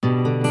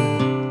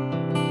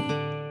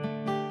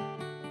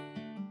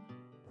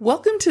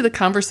Welcome to the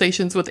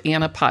Conversations with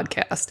Anna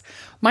podcast.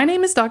 My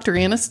name is Dr.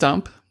 Anna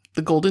Stump,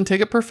 the Golden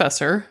Ticket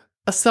Professor,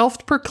 a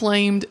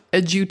self-proclaimed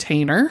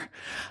edutainer.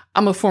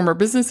 I'm a former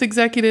business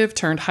executive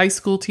turned high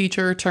school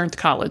teacher turned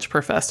college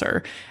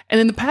professor. And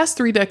in the past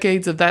 3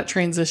 decades of that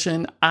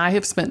transition, I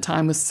have spent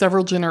time with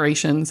several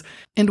generations.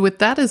 And with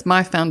that as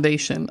my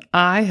foundation,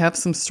 I have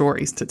some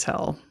stories to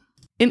tell.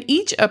 In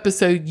each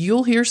episode,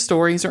 you'll hear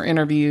stories or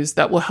interviews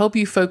that will help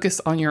you focus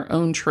on your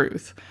own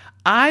truth.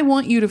 I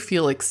want you to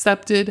feel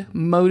accepted,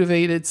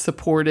 motivated,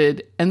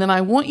 supported, and then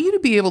I want you to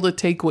be able to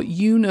take what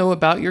you know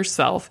about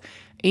yourself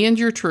and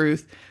your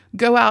truth,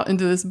 go out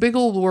into this big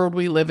old world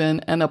we live in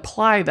and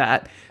apply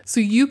that so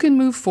you can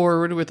move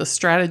forward with a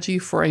strategy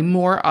for a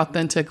more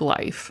authentic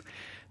life.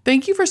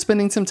 Thank you for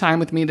spending some time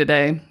with me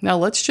today. Now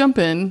let's jump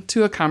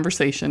into a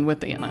conversation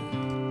with Anna.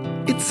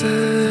 It's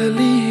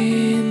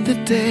early in the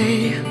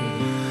day,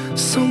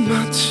 so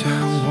much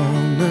I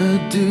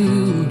wanna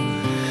do.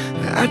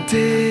 I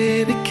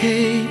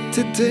dedicate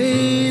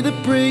today to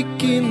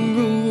breaking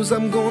rules.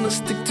 I'm gonna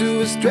stick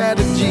to a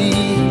strategy.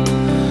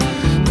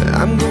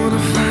 I'm gonna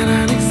find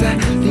out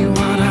exactly what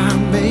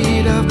I'm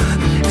made of.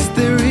 Is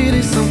there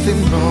really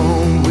something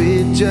wrong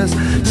with just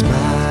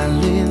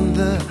smiling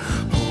the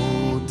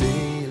whole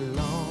day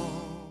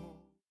long?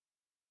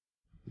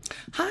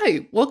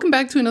 Hi, welcome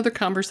back to another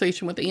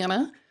conversation with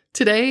Anna.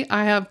 Today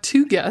I have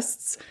 2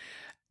 guests.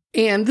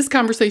 And this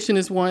conversation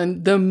is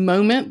one, the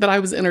moment that I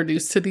was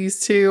introduced to these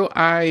two,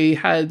 I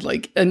had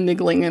like a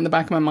niggling in the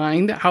back of my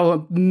mind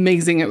how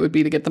amazing it would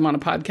be to get them on a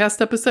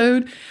podcast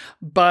episode.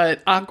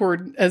 But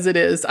awkward as it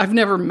is, I've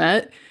never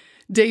met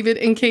David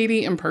and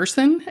Katie in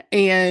person.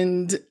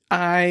 And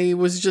I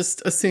was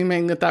just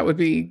assuming that that would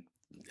be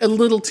a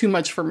little too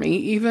much for me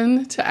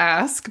even to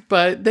ask.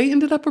 But they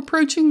ended up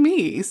approaching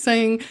me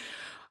saying,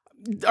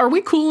 "Are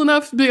we cool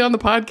enough to be on the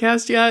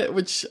podcast yet?"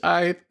 Which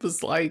I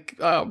was like,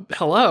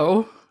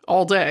 hello.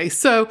 All day.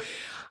 So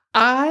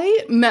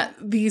I met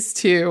these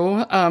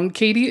two.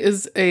 Katie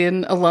is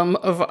an alum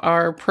of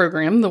our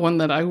program, the one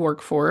that I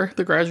work for,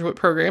 the graduate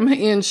program,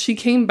 and she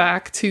came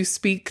back to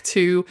speak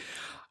to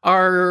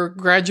our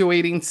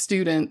graduating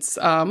students.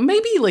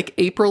 Maybe like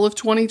April of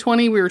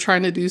 2020, we were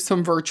trying to do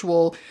some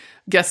virtual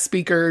guest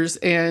speakers,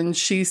 and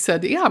she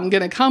said, "Yeah, I'm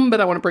going to come, but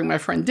I want to bring my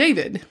friend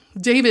David."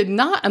 David,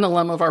 not an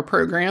alum of our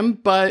program,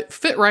 but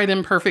fit right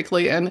in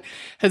perfectly and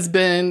has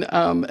been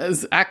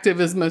as active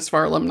as most of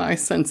our alumni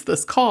since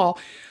this call.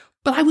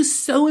 But I was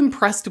so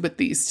impressed with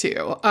these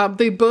two.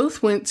 They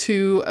both went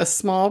to a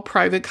small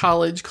private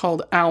college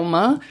called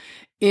Alma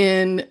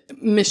in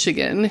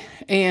Michigan,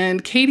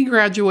 and Katie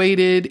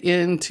graduated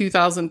in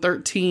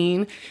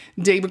 2013.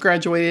 David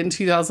graduated in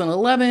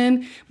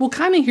 2011. We'll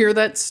kind of hear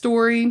that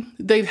story.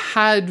 They've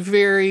had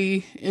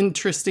very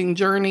interesting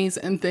journeys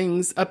and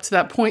things up to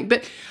that point.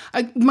 But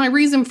my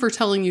reason for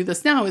telling you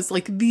this now is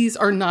like, these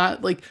are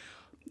not like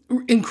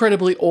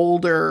incredibly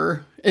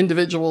older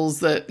individuals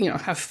that, you know,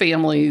 have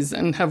families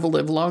and have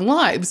lived long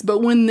lives. But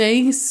when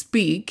they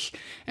speak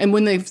and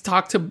when they've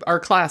talked to our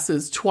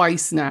classes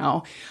twice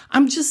now,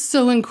 I'm just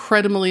so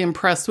incredibly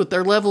impressed with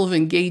their level of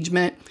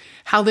engagement,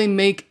 how they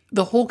make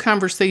the whole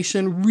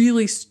conversation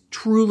really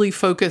truly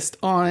focused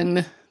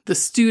on the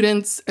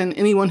students and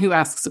anyone who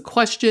asks a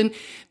question.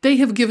 They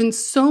have given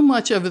so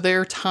much of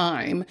their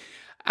time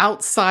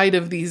outside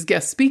of these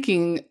guest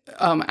speaking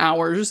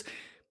hours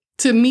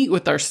to meet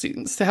with our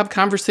students, to have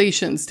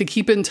conversations, to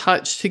keep in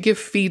touch, to give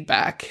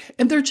feedback.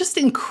 And they're just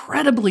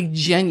incredibly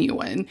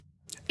genuine.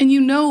 And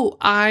you know,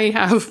 I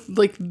have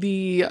like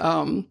the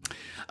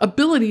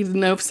ability to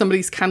know if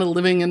somebody's kind of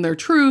living in their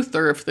truth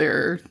or if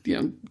they're,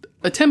 you know,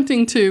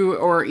 attempting to,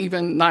 or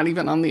even not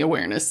even on the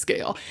awareness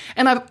scale.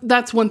 And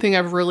that's one thing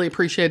I've really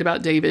appreciated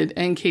about David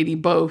and Katie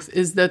both,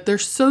 is that they're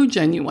so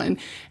genuine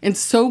and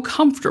so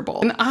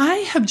comfortable. And I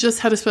have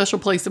just had a special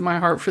place in my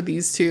heart for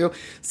these two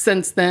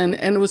since then,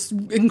 and was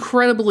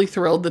incredibly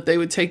thrilled that they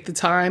would take the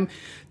time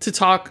to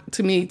talk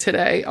to me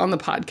today on the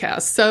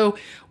podcast. So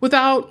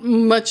without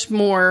much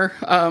more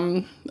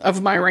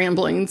of my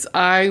ramblings,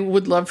 I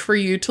would love for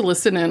you to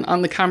listen in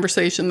on the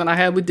conversation that I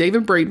had with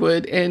David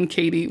Braidwood and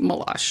Katie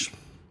Meloche.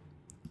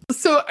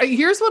 So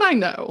here's what I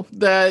know,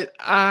 that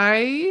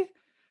I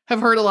have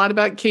heard a lot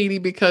about Katie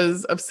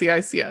because of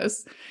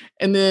CICS.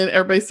 And then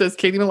everybody says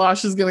Katie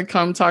Meloche is going to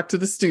come talk to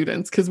the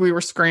students because we were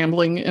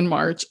scrambling in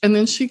March. And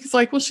then she's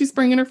like, well, she's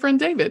bringing her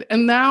friend David.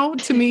 And now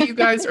to me, you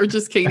guys are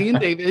just Katie and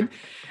David.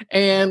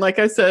 And like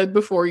I said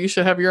before, you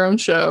should have your own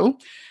show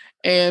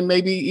and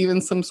maybe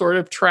even some sort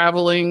of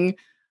traveling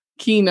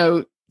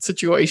keynote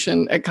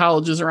situation at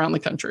colleges around the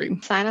country.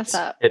 Sign us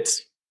up.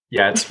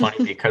 It's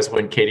funny because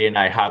when Katie and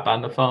I hop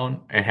on the phone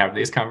and have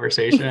these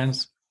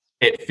conversations,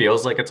 it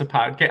feels like it's a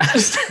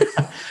podcast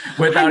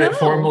without it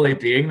formally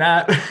being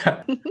that.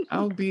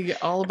 I'll be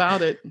all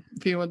about it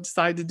if you would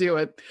decide to do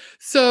it.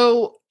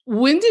 So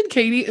when did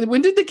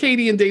the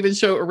Katie and David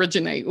show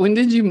originate? When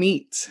did you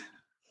meet?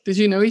 Did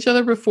you know each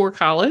other before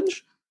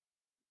college?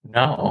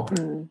 No.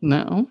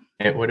 No.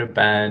 It would have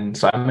been,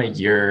 so I'm a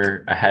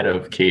year ahead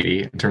of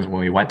Katie in terms of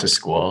when we went to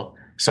school.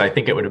 So I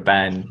think it would have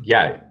been,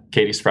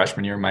 Katie's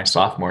freshman year, my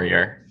sophomore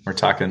year. We're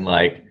talking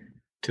like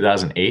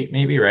 2008,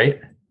 maybe, right?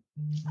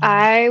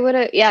 I would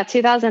have, yeah,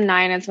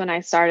 2009 is when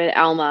I started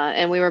Alma,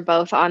 and we were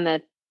both on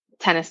the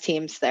tennis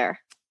teams there.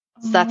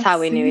 So that's how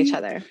we knew each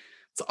other.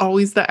 It's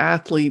always the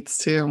athletes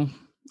too.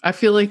 I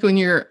feel like when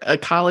you're a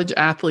college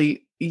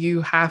athlete,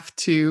 you have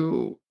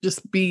to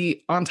just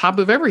be on top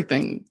of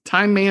everything,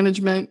 time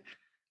management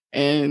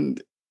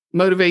and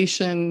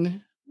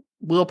motivation,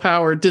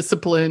 willpower,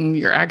 discipline,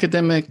 your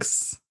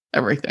academics,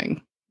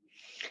 everything.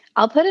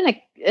 I'll put in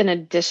an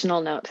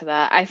additional note to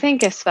that. I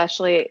think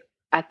especially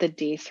at the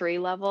D3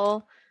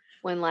 level,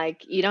 when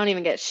like you don't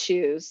even get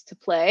shoes to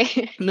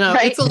play. No,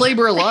 right? It's a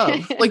labor of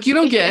love. Like you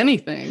don't get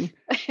anything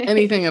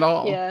at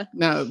all. Yeah.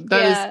 No,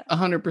 that is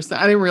 100%.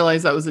 I didn't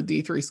realize that was a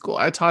D3 school.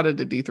 I taught at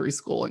a D3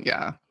 school, and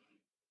yeah.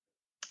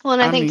 Well,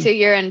 and I think too,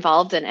 you're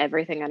involved in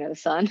everything under the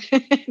sun,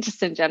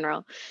 just in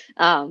general.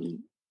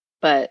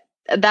 But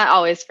that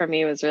always for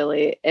me was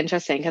really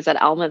interesting because at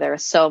Alma there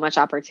was so much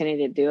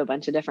opportunity to do a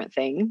bunch of different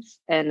things,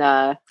 and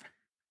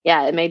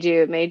it made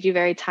you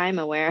very time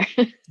aware.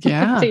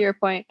 Yeah, to your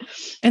point.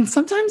 And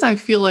sometimes I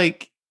feel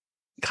like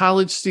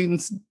college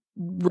students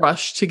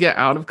rush to get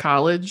out of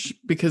college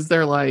because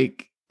they're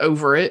like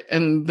over it,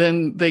 and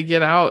then they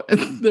get out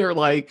and they're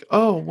like,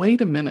 "Oh,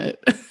 wait a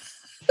minute."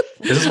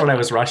 This is what I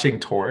was rushing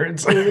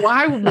towards. Why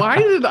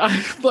did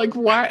I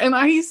why? And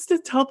I used to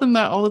tell them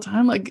that all the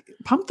time, like,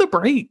 pump the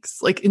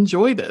brakes, like,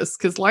 enjoy this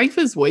because life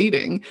is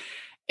waiting.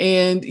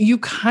 And you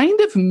kind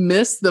of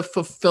miss the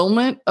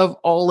fulfillment of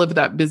all of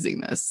that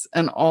busyness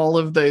and all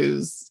of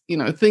those,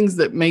 things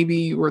that maybe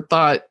you were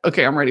thought,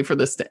 okay, I'm ready for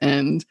this to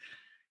end.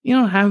 You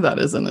don't have that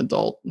as an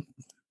adult.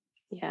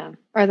 Yeah.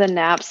 Or the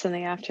naps in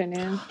the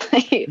afternoon.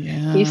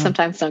 You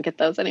sometimes don't get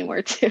those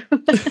anymore too.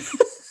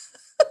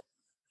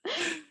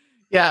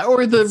 Yeah,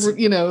 or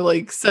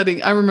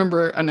setting. I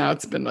remember, now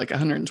it's been like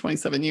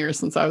 127 years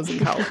since I was in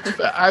college,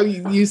 but I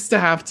used to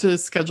have to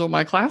schedule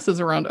my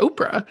classes around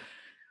Oprah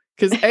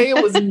because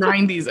it was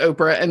 90s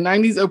Oprah, and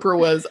 90s Oprah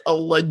was a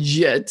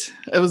legit.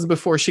 It was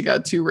before she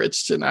got too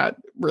rich to not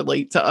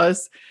relate to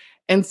us.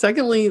 And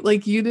secondly,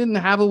 like you didn't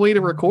have a way to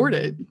record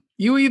it.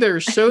 You either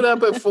showed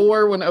up at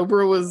 4 when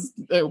Oprah was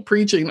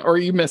preaching, or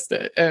you missed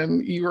it,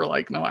 and you were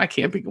like, "No, I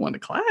can't be going to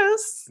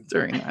class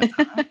during that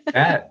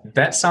time."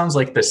 That sounds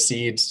like the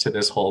seeds to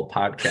this whole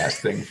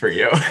podcast thing for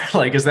you.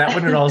 Like, is that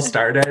when it all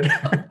started?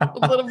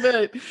 A little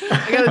bit.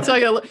 I got to tell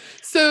you.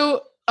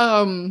 So,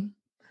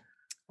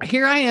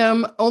 here I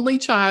am, only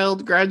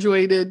child,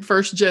 graduated,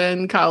 first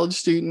gen college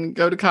student,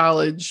 go to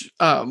college.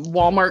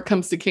 Walmart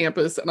comes to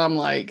campus, and I'm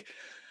like,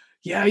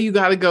 yeah, you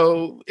got to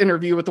go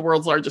interview with the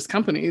world's largest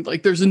company.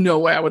 Like, there's no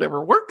way I would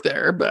ever work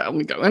there, but I'm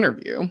going to go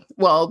interview.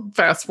 Well,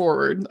 fast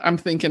forward, I'm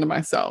thinking to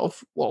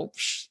myself, well,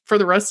 for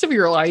the rest of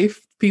your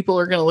life, people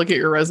are going to look at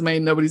your resume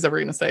and nobody's ever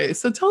going to say,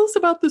 so tell us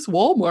about this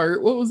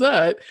Walmart. What was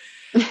that?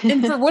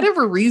 And for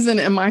whatever reason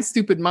in my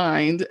stupid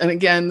mind, and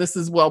again, this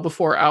is well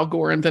before Al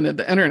Gore invented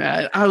the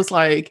internet, I was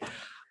like,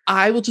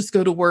 I will just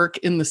go to work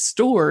in the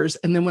stores.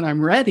 And then when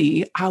I'm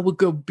ready, I will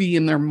go be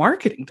in their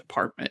marketing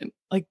department.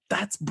 Like,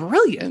 that's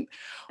brilliant.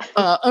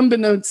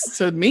 Unbeknownst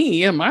to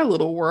me in my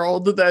little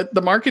world, that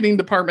the marketing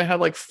department had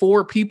like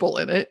 4 people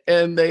in it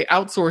and they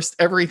outsourced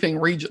everything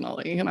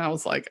regionally. And I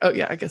was like, oh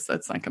yeah, I guess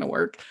that's not going to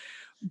work.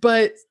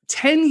 But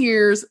 10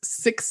 years,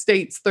 6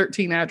 states,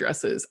 13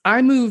 addresses.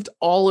 I moved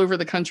all over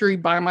the country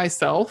by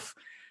myself.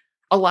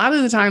 A lot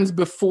of the times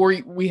before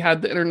we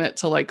had the internet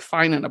to like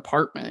find an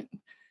apartment.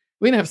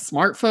 We didn't have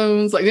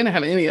smartphones. Like, we didn't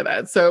have any of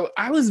that. So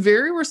I was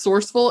very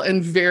resourceful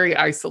and very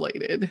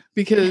isolated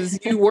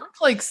because you work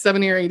like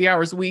 70 or 80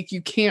 hours a week.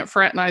 You can't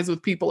fraternize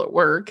with people at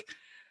work.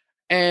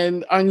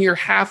 And on your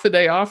half a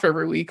day off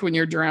every week when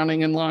you're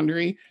drowning in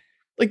laundry,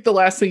 like the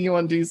last thing you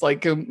want to do is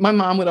like go. My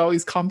mom would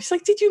always call me. She's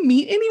like, did you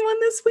meet anyone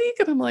this week?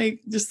 And I'm like,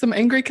 just some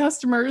angry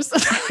customers.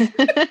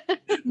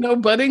 No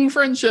budding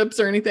friendships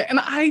or anything. And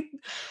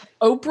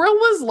Oprah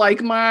was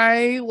like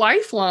my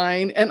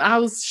lifeline. And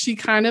she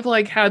kind of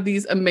like had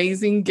these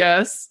amazing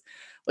guests,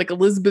 like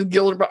Elizabeth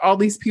Gilbert, all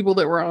these people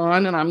that were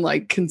on. And I'm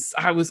like,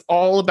 I was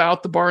all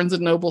about the Barnes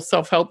and Noble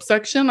self-help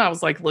section. I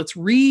was like, let's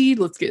read,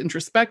 let's get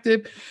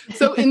introspective.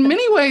 So in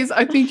many ways,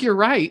 I think you're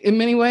right. In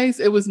many ways,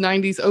 it was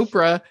 90s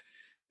Oprah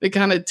that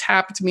kind of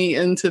tapped me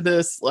into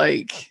this,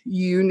 like,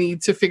 you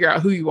need to figure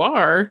out who you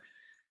are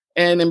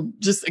and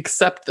just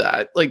accept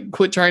that, like,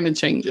 quit trying to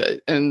change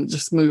it and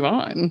just move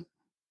on.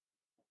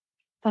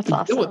 That's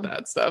awesome. Deal with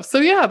that stuff. So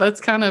yeah,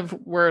 that's kind of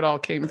where it all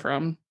came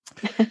from.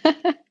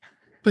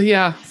 But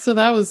yeah, so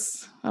that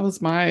was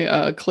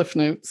my Cliff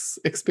Notes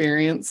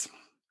experience.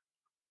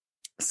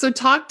 So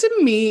talk to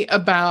me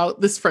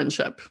about this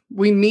friendship.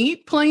 We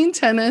meet playing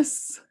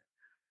tennis,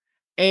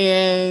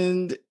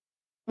 and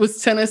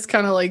was tennis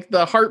kind of like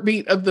the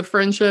heartbeat of the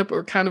friendship,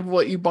 or kind of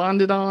what you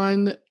bonded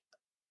on?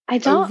 I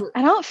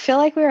don't feel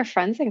like we were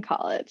friends in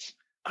college.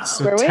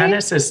 So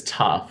tennis is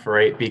tough,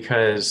 right?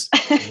 Because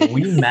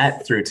we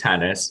met through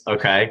tennis.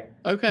 Okay.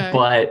 Okay.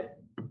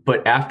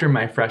 But after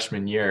my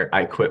freshman year,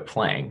 I quit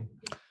playing.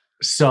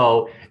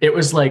 So it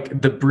was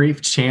like the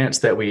brief chance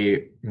that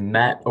we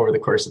met over the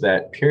course of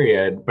that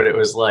period, but it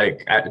was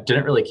like I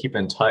didn't really keep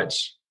in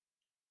touch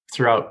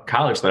throughout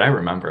college that I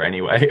remember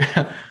anyway.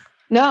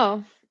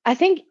 No, I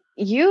think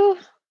you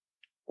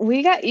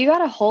got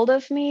a hold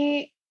of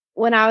me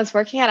when I was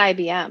working at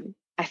IBM,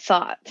 I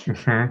thought.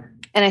 Mm-hmm.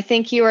 And I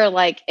think you were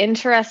like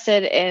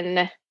interested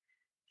in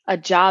a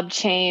job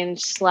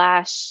change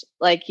 /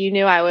 like you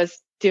knew I was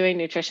doing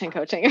nutrition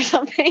coaching or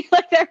something.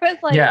 Like there was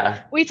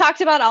like, we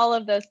talked about all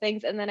of those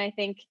things. And then I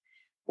think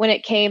when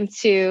it came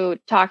to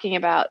talking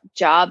about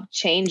job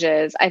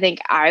changes, I think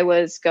I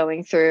was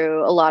going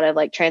through a lot of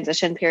like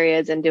transition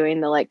periods and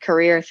doing the like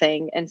career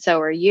thing. And so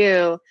were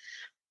you.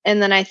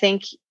 And then I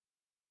think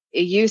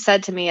you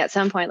said to me at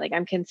some point, like,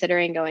 I'm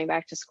considering going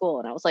back to school.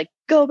 And I was like,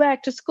 go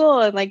back to school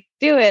and like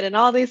do it and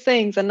all these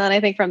things. And then I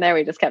think from there,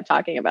 we just kept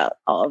talking about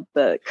all of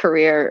the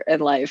career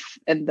and life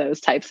and those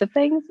types of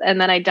things.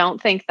 And then I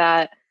don't think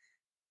that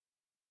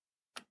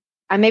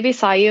I maybe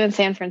saw you in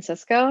San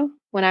Francisco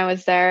when I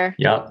was there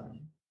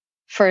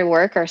for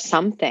work or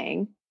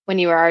something when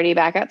you were already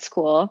back at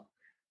school.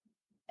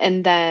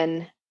 And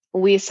then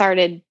we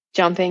started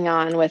jumping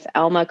on with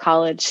Alma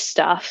College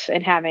stuff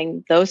and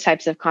having those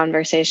types of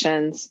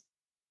conversations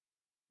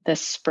this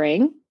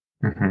spring.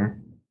 Mm-hmm.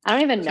 I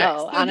don't even know,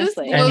 so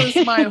honestly. This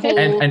blows my whole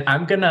and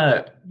I'm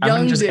gonna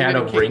just add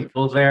a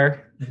wrinkle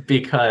there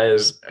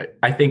because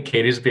I think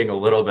Katie's being a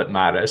little bit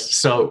modest.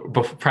 So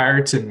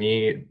prior to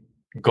me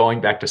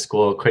going back to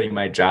school, quitting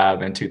my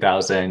job in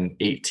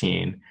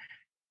 2018,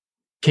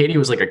 Katie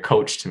was like a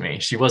coach to me.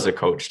 She was a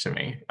coach to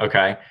me.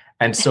 Okay.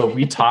 And so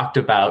we talked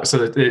about,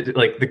 so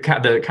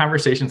the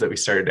conversations that we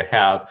started to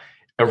have,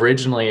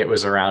 originally it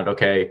was around,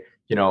 okay,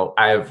 you know,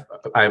 I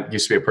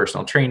used to be a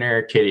personal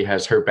trainer. Katie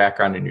has her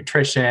background in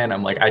nutrition.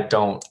 I'm like, I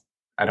don't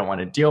want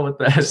to deal with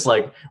this.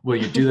 Like, will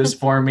you do this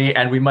for me?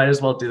 And we might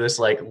as well do this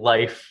like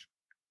life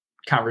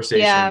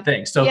conversation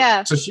thing. So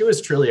she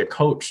was truly a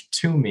coach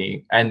to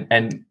me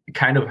and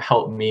kind of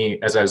helped me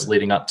as I was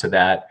leading up to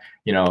that,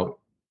 you know,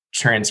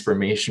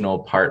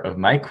 transformational part of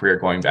my career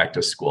going back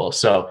to school.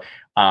 So,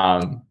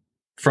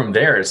 from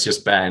there, it's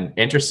just been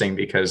interesting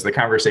because the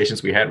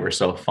conversations we had were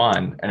so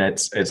fun, and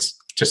it's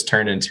just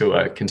turned into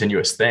a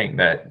continuous thing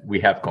that we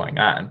have going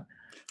on.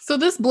 So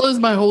this blows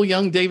my whole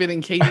young David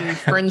and Katie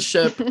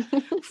friendship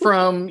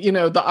from, you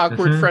know, the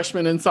awkward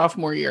freshman and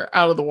sophomore year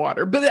out of the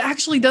water. But it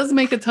actually does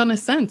make a ton of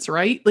sense,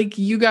 right? Like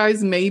you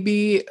guys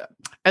maybe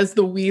as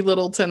the wee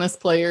little tennis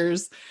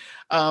players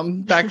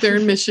back there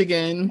in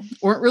Michigan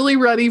weren't really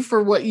ready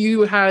for what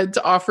you had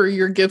to offer.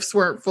 Your gifts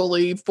weren't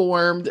fully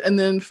formed. And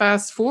then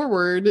fast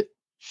forward,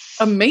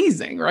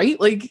 amazing, right?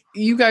 Like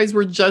you guys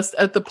were just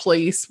at the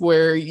place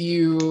where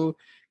you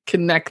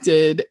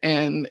connected.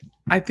 And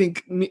I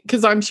think,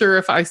 because I'm sure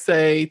if I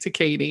say to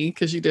Katie,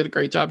 because you did a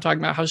great job talking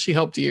about how she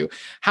helped you,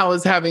 how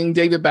is having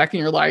David back in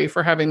your life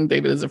or having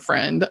David as a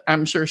friend,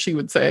 I'm sure she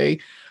would say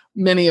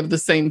many of the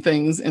same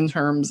things in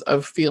terms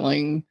of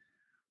feeling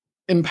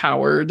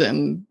empowered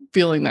and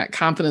feeling that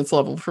confidence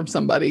level from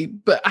somebody.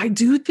 But I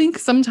do think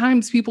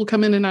sometimes people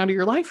come in and out of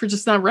your life, you're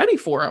just not ready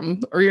for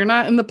them or you're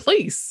not in the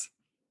place.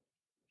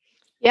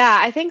 Yeah,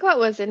 I think what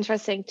was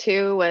interesting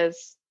too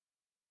was,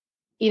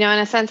 you know, in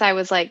a sense, I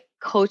was like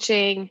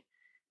coaching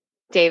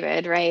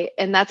David, right?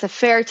 And that's a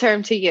fair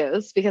term to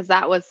use because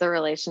that was the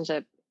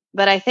relationship.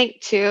 But I think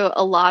too,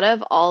 a lot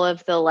of all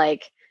of the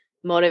like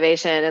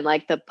motivation and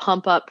like the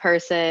pump up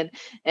person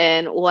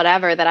and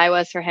whatever that I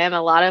was for him,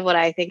 a lot of what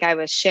I think I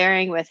was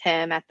sharing with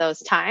him at those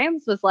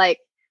times was like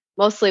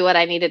mostly what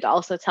I needed to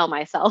also tell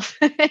myself.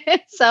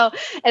 So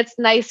it's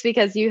nice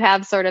because you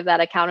have sort of that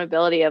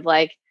accountability of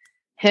like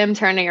him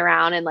turning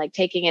around and like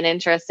taking an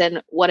interest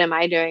in what am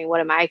I doing? What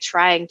am I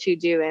trying to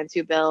do and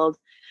to build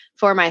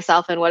for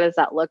myself? And what does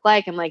that look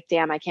like? I'm like,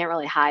 damn, I can't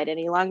really hide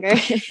any longer.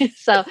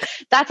 So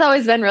that's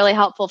always been really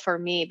helpful for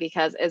me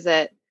because is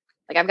it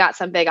like I've got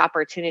some big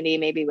opportunity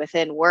maybe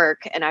within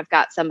work and I've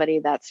got somebody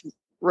that's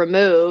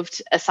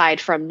removed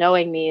aside from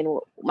knowing me and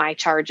my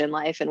charge in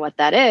life and what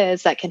that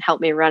is that can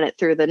help me run it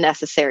through the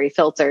necessary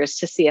filters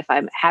to see if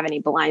I have any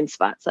blind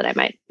spots that I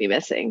might be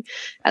missing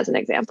as an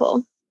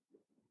example.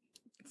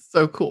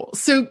 So cool.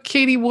 So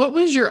Katie, what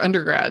was your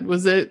undergrad?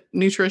 Was it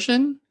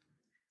nutrition?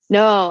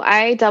 No,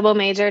 I double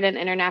majored in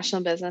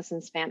international business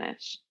and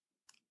Spanish.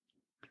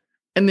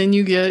 And then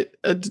you get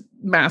a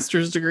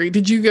master's degree.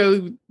 Did you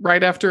go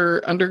right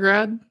after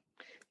undergrad?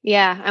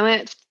 Yeah, I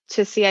went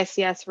to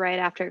CICS right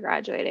after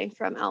graduating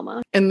from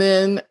Alma. And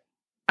then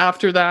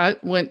after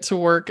that, went to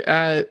work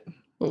at,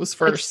 what was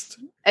first?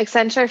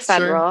 Accenture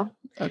Federal.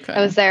 Okay.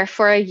 I was there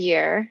for a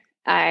year.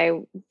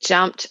 I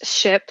jumped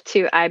ship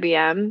to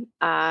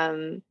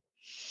IBM.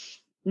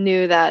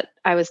 Knew that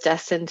I was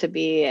destined to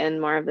be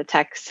in more of the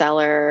tech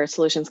seller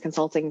solutions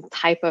consulting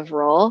type of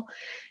role.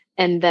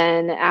 And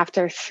then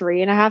after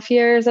 3.5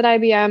 years at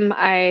IBM,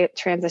 I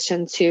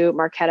transitioned to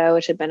Marketo,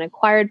 which had been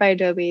acquired by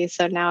Adobe.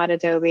 So now at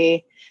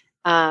Adobe,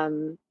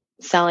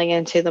 selling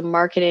into the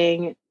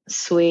marketing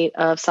suite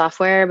of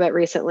software, but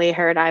recently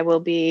heard I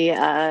will be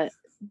the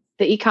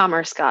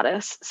e-commerce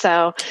goddess.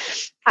 So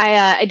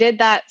I did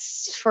that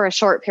for a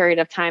short period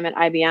of time at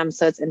IBM.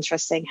 So it's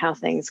interesting how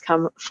things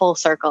come full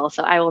circle.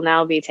 So I will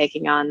now be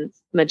taking on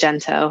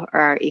Magento, or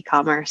our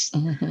e-commerce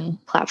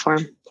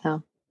platform.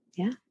 So,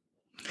 yeah.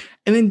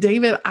 And then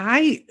David,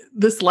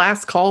 this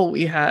last call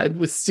we had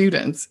with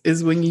students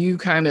is when you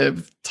kind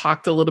of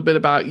talked a little bit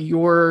about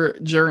your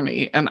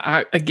journey. And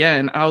I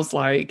was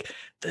like,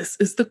 this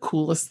is the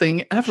coolest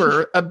thing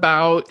ever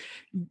about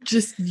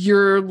just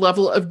your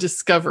level of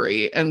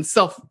discovery and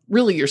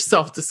your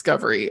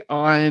self-discovery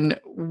on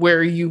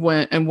where you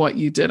went and what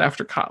you did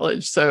after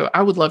college. So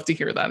I would love to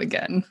hear that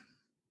again.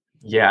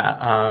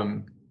 Yeah.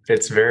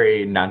 It's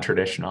very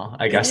non-traditional,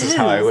 I guess is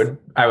how I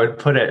would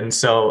put it. And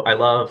so I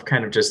love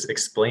kind of just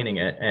explaining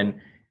it. And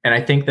I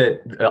think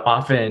that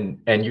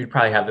often, and you'd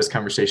probably have this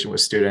conversation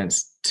with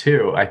students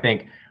too, I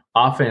think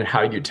often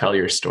how you tell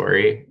your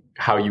story,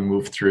 how you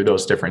move through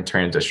those different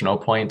transitional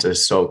points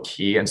is so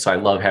key. And so I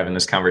love having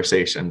this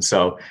conversation.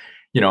 So,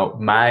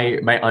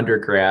 my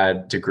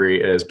undergrad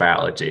degree is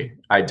biology.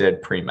 I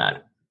did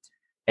pre-med.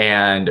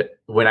 And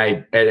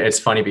it's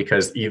funny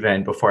because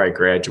even before I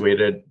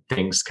graduated,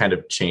 things kind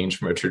of changed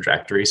from a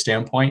trajectory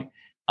standpoint.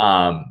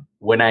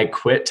 When I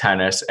quit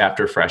tennis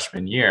after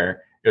freshman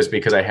year, it was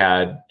because I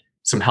had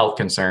some health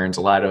concerns,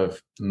 a lot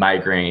of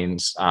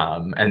migraines,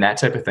 and that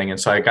type of thing. And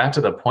so I got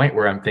to the point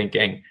where I'm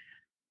thinking,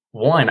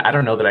 one, I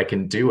don't know that I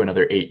can do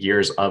another 8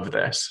 years of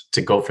this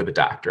to go for the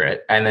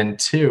doctorate. And then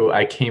two,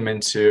 I came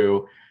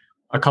into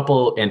a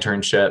couple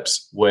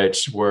internships,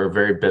 which were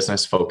very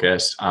business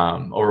focused.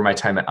 Over my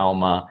time at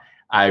Alma,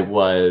 I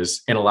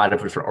was in a lot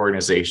of different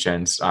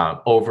organizations,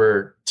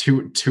 overly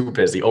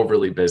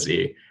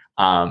busy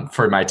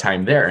for my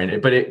time there.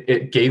 But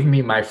it gave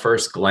me my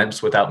first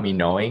glimpse without me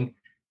knowing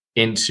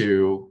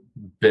into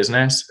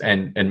business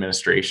and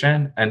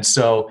administration. And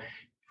so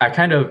I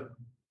kind of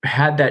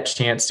had that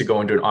chance to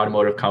go into an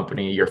automotive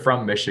company. You're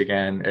from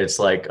Michigan. It's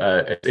like,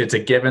 it's a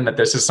given that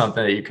this is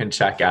something that you can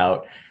check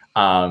out.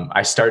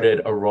 I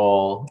started a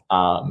role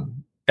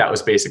that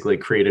was basically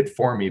created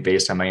for me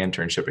based on my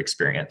internship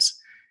experience.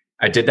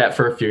 I did that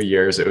for a few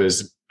years. It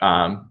was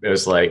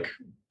like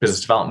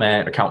business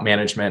development, account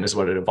management is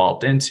what it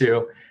evolved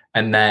into.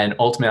 And then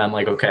ultimately I'm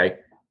like, okay,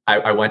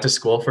 I went to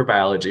school for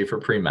biology for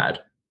pre-med.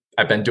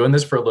 I've been doing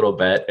this for a little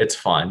bit. It's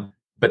fun,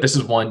 but this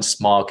is one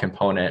small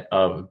component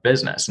of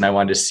business. And I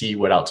wanted to see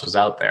what else was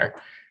out there.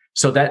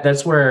 So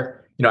that's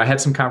where, I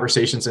had some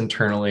conversations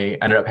internally,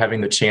 ended up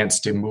having the chance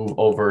to move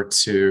over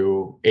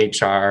to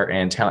HR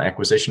and talent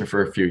acquisition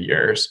for a few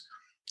years,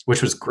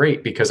 which was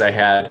great because I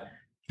had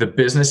the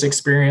business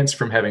experience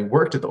from having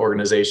worked at the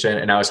organization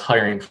and I was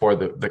hiring for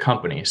the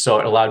company. So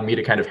it allowed me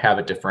to kind of have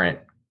a different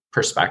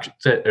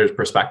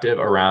perspective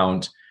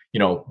around,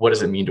 what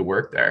does it mean to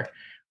work there?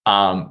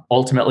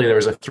 Ultimately, there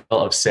was a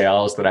thrill of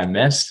sales that I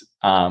missed.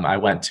 I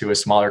went to a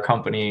smaller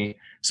company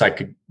so I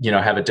could,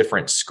 have a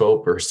different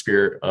scope or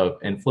sphere of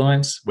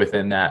influence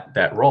within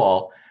that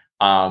role.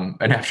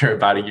 And after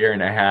about a year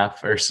and a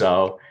half or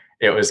so,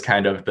 it was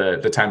kind of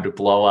the time to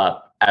blow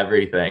up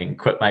everything,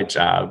 quit my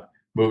job,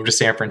 move to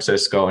San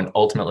Francisco, and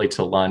ultimately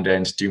to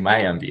London to do my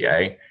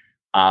MBA.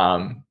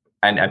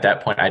 And at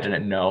that point, I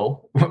didn't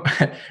know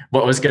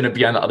what was going to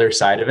be on the other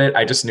side of it.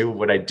 I just knew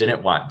what I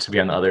didn't want to be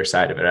on the other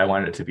side of it. I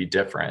wanted it to be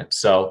different.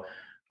 So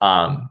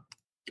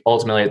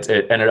ultimately,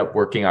 it ended up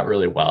working out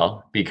really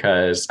well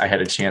because I had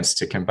a chance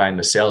to combine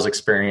the sales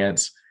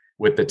experience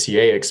with the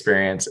TA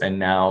experience. And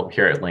now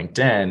here at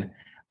LinkedIn,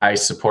 I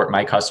support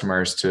my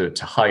customers to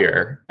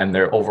hire and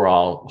their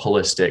overall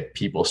holistic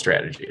people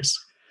strategies.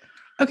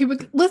 Okay,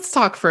 but let's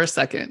talk for a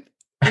second.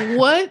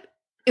 What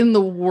in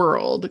the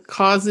world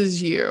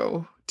causes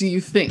you, do you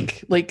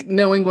think, like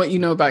knowing what you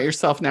know about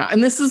yourself now?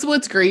 And this is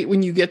what's great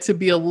when you get to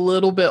be a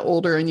little bit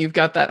older and you've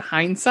got that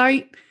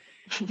hindsight,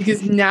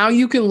 because now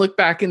you can look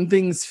back and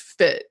things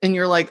fit and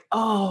you're like,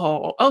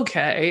 oh,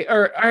 okay.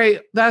 Or all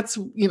right, that's,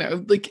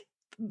 like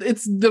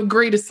it's the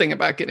greatest thing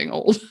about getting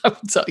old, I will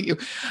tell you.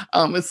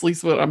 It's at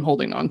least what I'm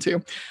holding on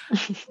to.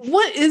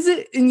 What is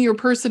it in your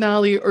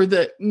personality or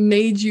that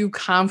made you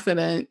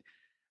confident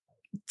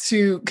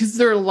because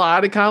there are a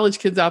lot of college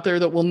kids out there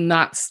that will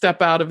not step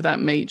out of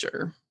that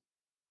major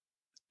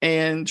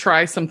and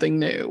try something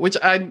new, which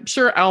I'm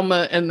sure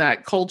Alma and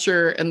that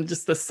culture and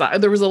just the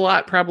side, there was a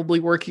lot probably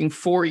working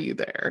for you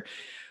there.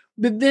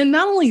 But then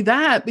not only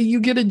that, but you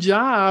get a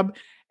job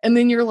and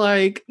then you're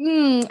like,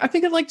 I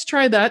think I'd like to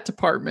try that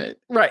department.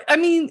 Right. I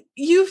mean,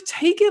 you've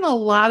taken a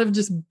lot of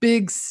just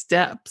big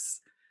steps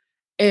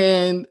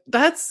and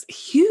that's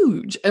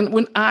huge. And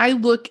when I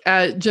look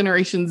at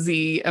Generation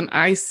Z and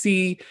I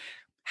see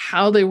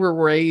how they were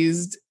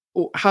raised,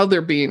 how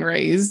they're being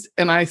raised,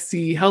 and I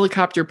see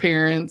helicopter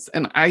parents,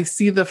 and I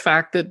see the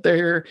fact that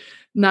they're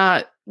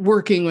not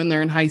working when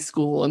they're in high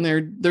school, and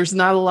there's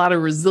not a lot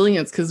of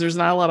resilience because there's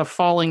not a lot of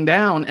falling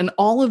down, and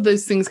all of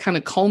those things kind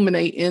of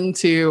culminate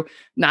into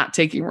not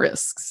taking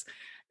risks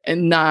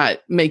and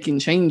not making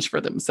change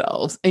for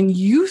themselves. And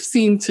you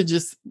seem to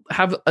just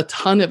have a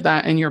ton of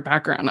that in your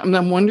background.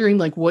 I'm wondering,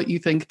 like, what you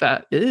think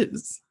that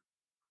is.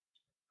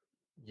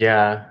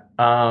 Yeah.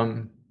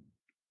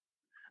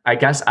 I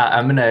guess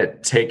I'm going to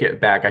take it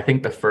back. I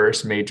think the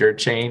first major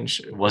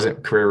change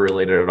wasn't career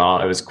related at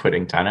all. It was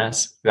quitting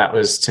tennis. That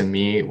was, to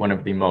me, one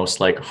of the most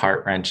like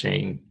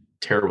heart-wrenching,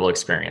 terrible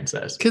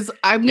experiences. Because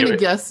I'm going to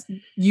guess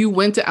you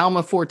went to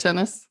Alma for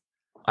tennis.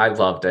 I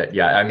loved it.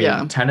 Yeah. I mean,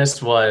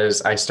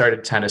 I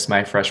started tennis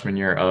my freshman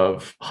year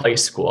of high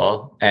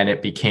school, and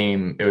it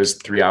was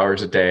 3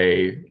 hours a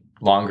day,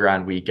 longer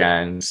on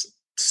weekends.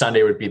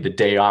 Sunday would be the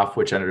day off,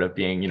 which ended up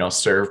being,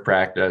 serve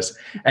practice.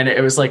 And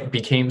it was like,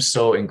 became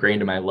so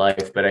ingrained in my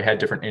life, but I had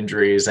different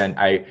injuries, and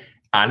I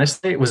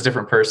honestly was a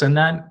different person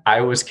then.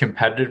 I was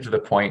competitive to the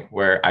point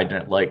where I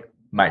didn't like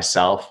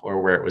myself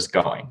or where it was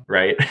going.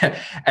 Right.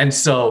 And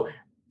so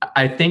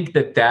I think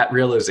that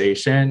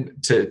realization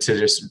to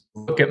just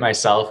look at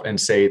myself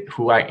and say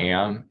who I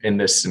am in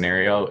this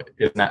scenario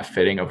is not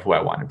fitting of who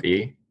I want to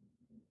be.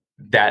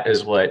 That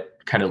is what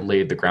kind of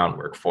laid the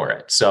groundwork for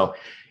it. So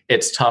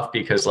it's tough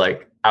because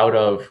like out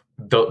of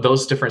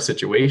those different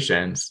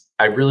situations,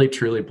 I really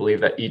truly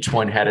believe that each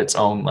one had its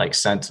own like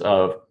sense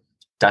of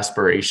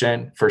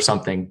desperation for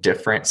something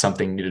different,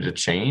 something needed to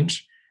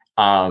change.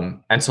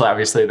 And so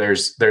obviously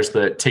there's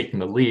the taking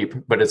the leap,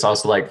 but it's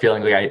also like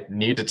feeling like I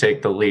need to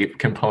take the leap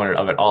component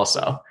of it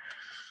also.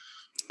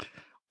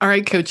 All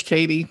right, Coach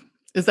Katie,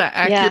 is that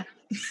accurate?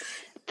 Yeah.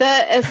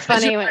 It's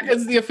funny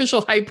as the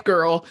official hype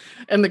girl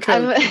and the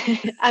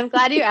coach. I'm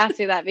glad you asked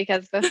me that,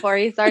 because before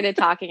you started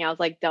talking, I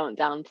was like, don't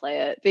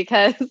downplay it,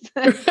 because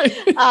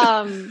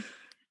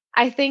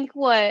I think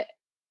what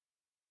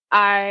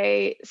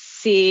I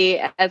see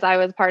as I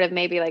was part of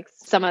maybe like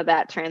some of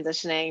that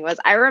transitioning was,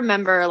 I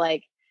remember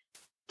like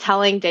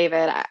telling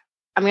David,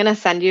 I'm going to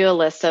send you a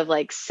list of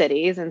like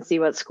cities and see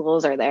what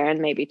schools are there and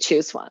maybe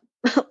choose one.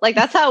 Like,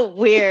 that's how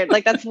weird,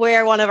 like that's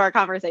where one of our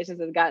conversations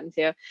has gotten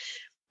to.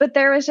 But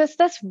there was just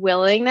this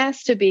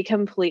willingness to be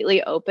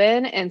completely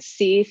open and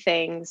see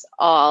things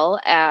all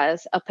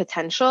as a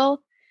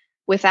potential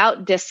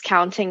without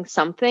discounting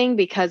something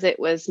because it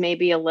was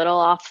maybe a little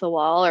off the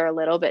wall or a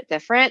little bit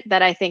different,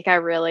 that I think I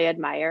really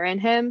admire in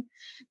him,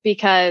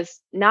 because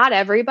not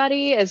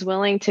everybody is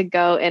willing to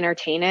go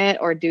entertain it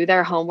or do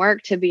their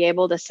homework to be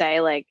able to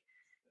say like,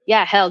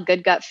 yeah, hell,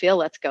 good gut feel,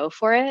 let's go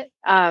for it.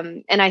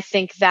 And I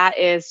think that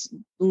is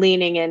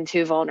leaning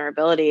into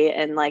vulnerability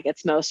in like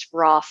its most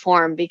raw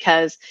form,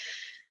 because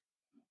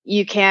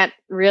you can't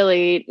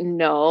really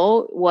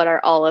know what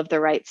are all of the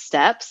right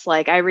steps.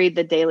 Like, I read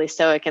the Daily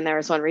Stoic, and there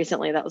was one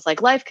recently that was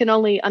like, life can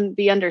only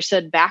be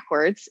understood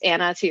backwards,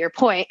 Anna, to your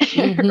point,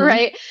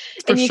 right?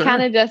 And you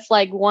kind of just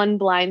like one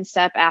blind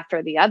step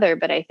after the other.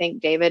 But I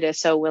think David is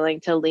so willing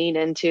to lean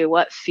into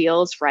what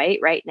feels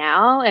right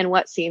now and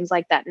what seems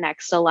like that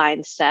next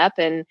aligned step.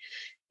 And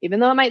even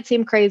though it might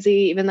seem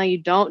crazy, even though you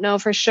don't know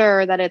for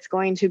sure that it's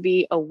going to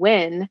be a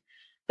win,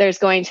 there's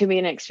going to be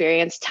an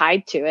experience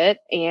tied to it.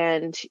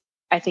 And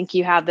I think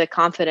you have the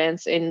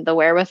confidence in the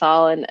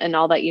wherewithal and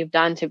all that you've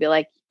done to be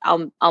like,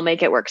 I'll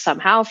make it work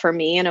somehow for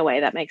me in a way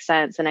that makes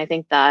sense. And I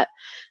think that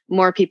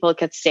more people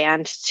could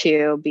stand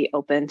to be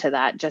open to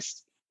that.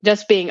 Just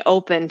being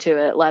open to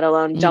it, let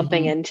alone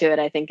jumping into it,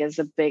 I think is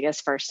the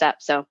biggest first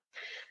step. So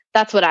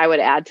that's what I would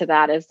add to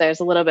that, is there's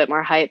a little bit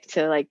more hype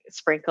to like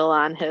sprinkle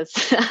on his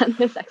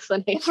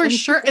explanation. For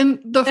sure. And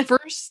the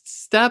first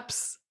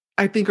steps,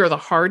 I think, are the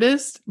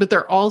hardest, but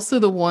they're also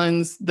the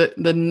ones that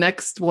the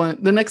next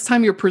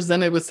time you're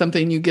presented with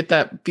something, you get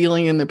that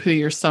feeling in the pit of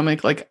your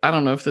stomach, like, I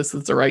don't know if this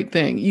is the right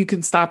thing. You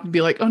can stop and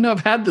be like, oh no, I've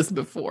had this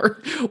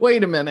before.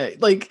 Wait a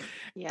minute. Like,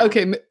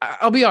 okay,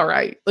 I'll be all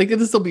right. Like,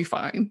 this will be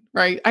fine.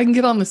 Right. I can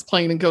get on this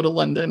plane and go to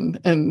London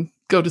and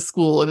go to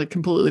school in a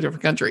completely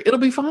different country. It'll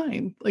be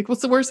fine. Like,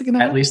 what's the worst that can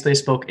happen? At least they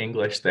spoke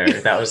English there.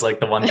 That was like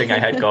the one thing I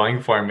had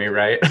going for me.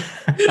 Right.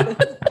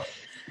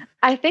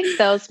 I think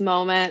those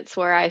moments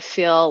where I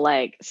feel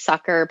like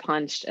sucker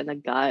punched in the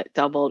gut,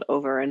 doubled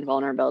over in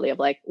vulnerability of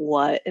like,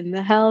 what in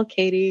the hell,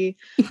 Katie?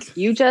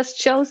 You just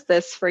chose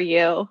this for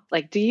you.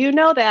 Like, do you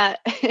know that?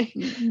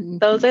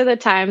 Those are the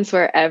times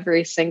where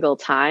every single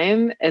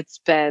time it's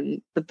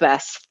been the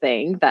best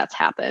thing that's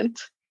happened.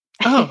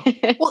 Oh,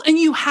 well, and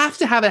you have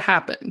to have it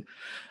happen.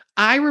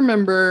 I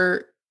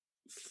remember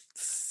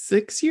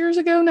 6 years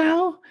ago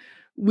now,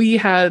 we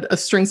had a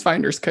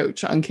StrengthsFinders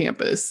coach on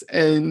campus,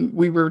 and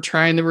we were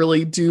trying to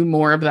really do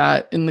more of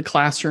that in the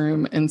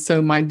classroom. And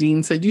so my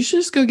dean said, you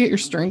should just go get your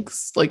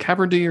strengths, like have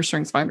her do your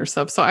StrengthsFinders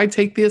stuff. So I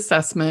take the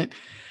assessment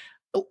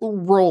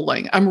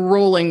rolling. I'm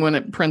rolling when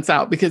it prints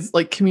out, because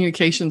like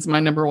communication's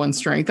my number one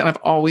strength. And I've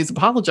always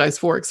apologized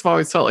for it, because I've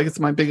always felt like it's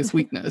my biggest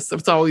weakness.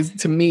 It's always,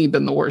 to me,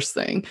 been the worst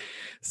thing.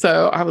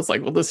 So I was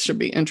like, well, this should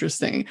be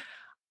interesting.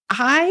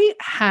 I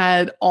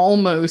had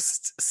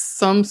almost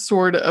some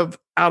sort of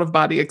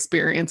out-of-body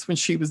experience when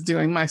she was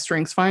doing my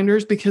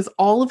StrengthsFinders, because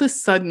all of a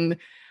sudden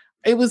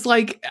it was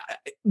like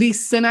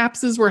these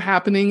synapses were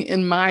happening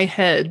in my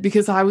head,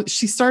 because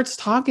she starts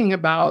talking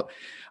about,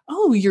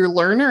 oh, you're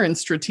learner and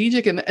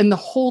strategic. And the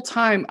whole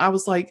time I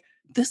was like,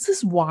 this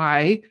is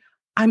why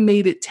I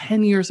made it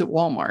 10 years at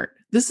Walmart.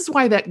 This is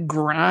why that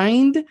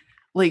grind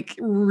like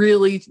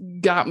really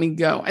got me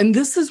going. And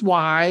this is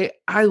why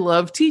I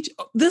love teaching.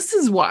 This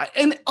is why.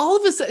 And all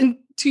of a sudden,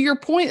 to your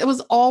point, it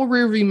was all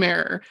rearview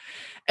mirror.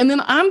 And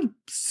then I'm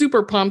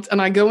super pumped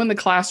and I go in the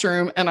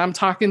classroom and I'm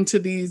talking to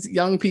these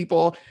young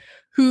people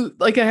who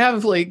like I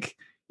have like,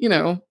 you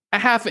know, a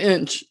half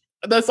inch.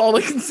 That's all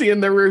they can see in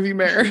their rearview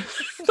mirror.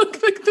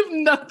 Like there's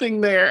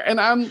nothing there.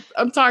 And I'm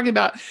talking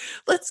about,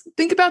 let's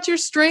think about your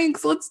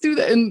strengths. Let's do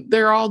that. And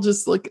they're all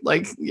just like,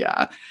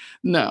 yeah,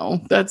 no,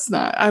 that's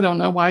not, I don't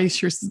know why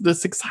you're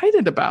this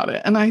excited about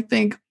it. And I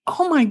think,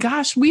 oh my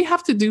gosh, we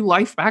have to do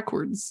life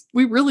backwards.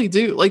 We really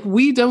do. Like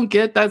we don't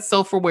get that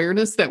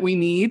self-awareness that we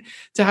need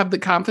to have the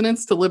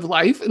confidence to live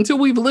life until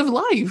we've lived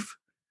life.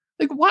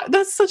 Like what?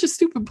 That's such a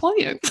stupid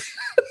plan.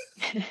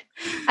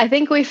 I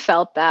think we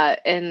felt that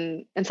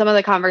in some of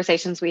the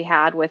conversations we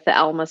had with the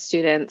Alma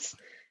students,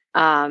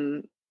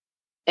 and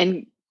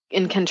in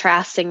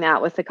contrasting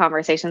that with the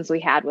conversations we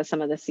had with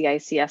some of the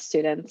CICS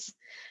students.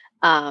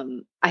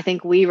 I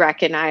think we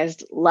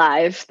recognized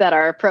live that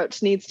our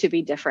approach needs to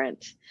be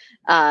different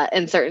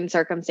in certain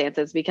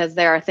circumstances, because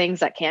there are things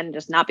that can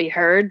just not be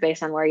heard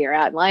based on where you're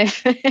at in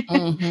life.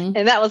 Mm-hmm.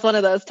 And that was one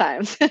of those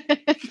times.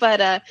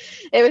 But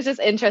it was just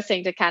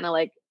interesting to kind of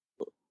like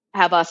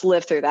have us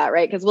live through that,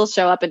 right? Because we'll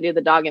show up and do the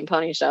dog and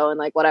pony show and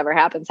like whatever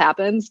happens,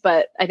 happens.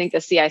 But I think the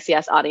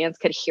CICS audience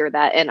could hear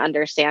that and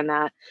understand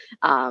that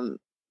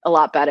a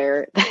lot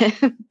better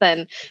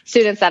than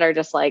students that are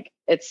just like,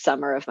 it's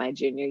summer of my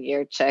junior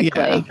year, chick.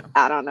 Yeah. Like,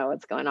 I don't know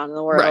what's going on in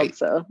the world. Right.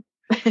 So,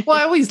 well,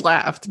 I always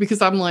laughed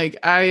because I'm like,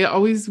 I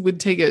always would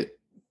take it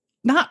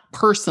not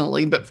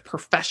personally, but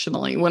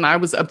professionally when I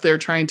was up there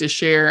trying to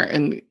share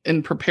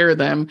and prepare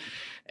them.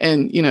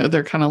 And, you know,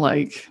 they're kind of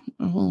like,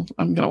 oh,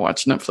 I'm going to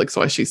watch Netflix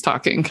while she's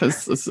talking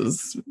because this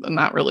is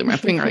not really my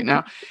thing right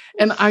now.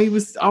 And I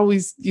was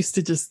always used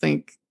to just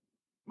think,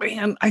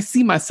 man, I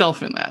see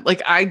myself in that.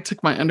 Like I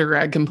took my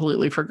undergrad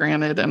completely for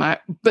granted.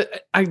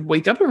 But I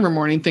wake up every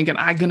morning thinking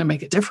I'm going to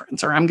make a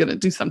difference or I'm going to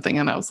do something.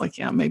 And I was like,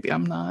 yeah, maybe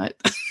I'm not.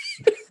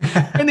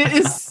 And it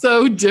is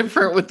so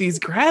different with these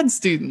grad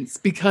students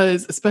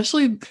because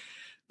especially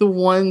the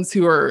ones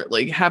who are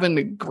like having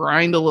to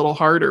grind a little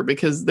harder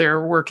because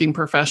they're working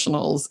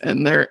professionals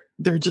and they're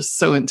just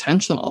so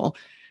intentional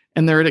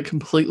and they're at a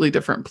completely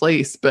different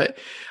place. But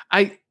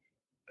I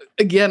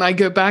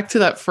go back to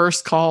that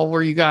first call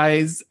where you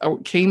guys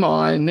came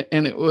on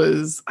and it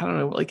was, I don't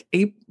know, like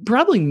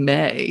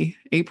probably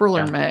April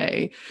or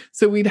May.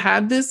 So we'd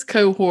had this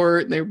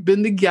cohort and they've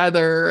been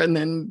together and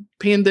then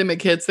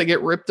pandemic hits, they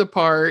get ripped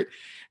apart.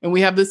 And we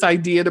have this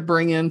idea to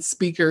bring in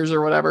speakers or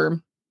whatever.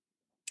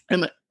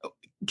 And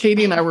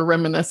Katie and I were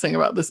reminiscing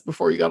about this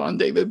before you got on,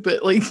 David,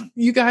 but like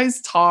you guys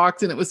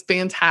talked and it was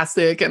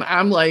fantastic. And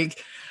I'm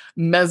like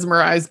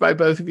mesmerized by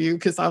both of you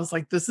because I was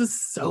like, this is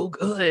so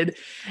good.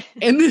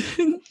 And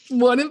then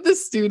one of the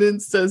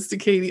students says to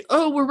Katie,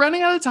 oh, we're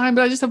running out of time,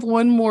 but I just have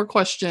one more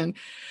question.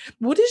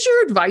 What is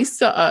your advice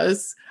to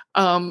us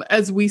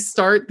as we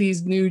start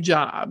these new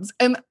jobs?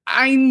 And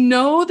I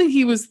know that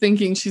he was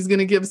thinking she's going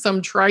to give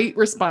some trite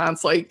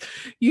response like,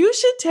 you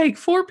should take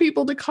 4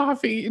 people to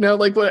coffee, you know,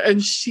 like what?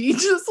 And she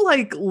just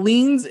like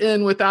leans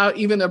in without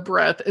even a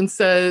breath and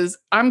says,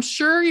 I'm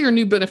sure your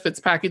new benefits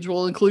package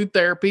will include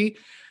therapy.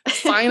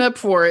 Sign up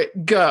for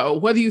it. Go.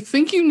 Whether you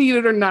think you need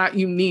it or not,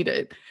 you need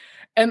it.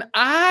 And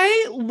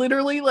I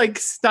literally like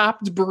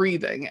stopped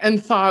breathing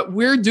and thought,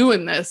 we're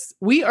doing this.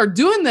 We are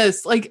doing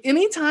this. Like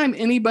anytime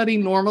anybody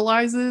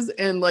normalizes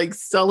and like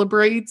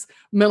celebrates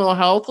mental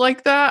health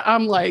like that,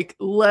 I'm like,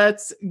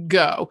 let's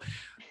go.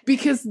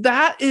 Because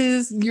that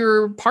is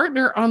your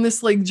partner on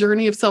this like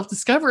journey of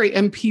self-discovery.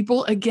 And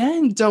people,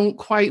 again, don't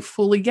quite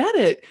fully get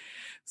it.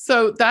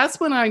 So that's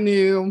when I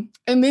knew.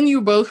 And then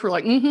you both were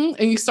like, and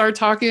you started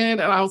talking.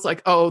 And I was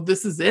like, oh,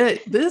 this is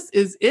it. This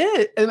is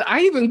it. And I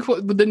even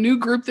with the new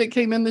group that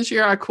came in this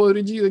year, I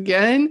quoted you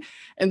again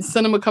and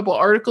sent them a couple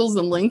articles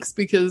and links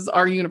because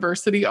our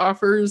university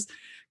offers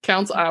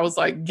counsel. I was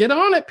like, get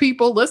on it,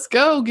 people. Let's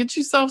go. Get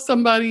yourself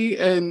somebody.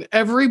 And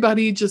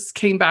everybody just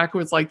came back and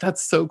was like,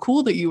 that's so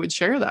cool that you would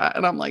share that.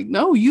 And I'm like,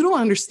 no, you don't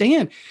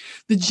understand.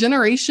 The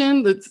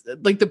generation that's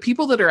like the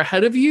people that are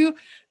ahead of you,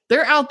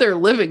 they're out there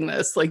living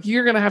this. Like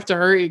you're going to have to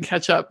hurry and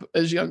catch up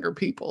as younger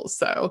people.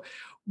 So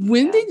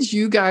when did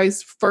you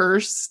guys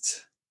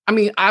first, I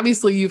mean,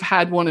 obviously you've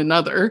had one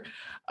another,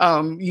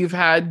 you've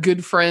had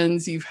good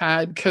friends, you've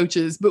had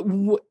coaches, but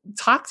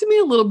talk to me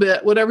a little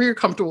bit, whatever you're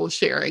comfortable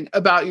sharing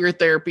about your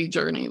therapy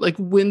journey. Like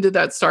when did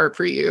that start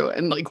for you?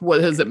 And like,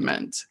 what has it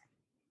meant?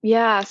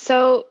 Yeah.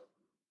 So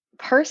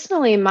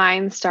personally,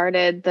 mine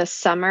started the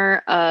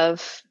summer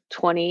of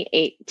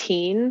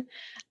 2018.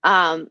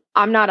 I'm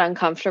not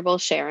uncomfortable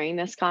sharing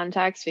this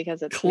context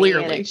because it's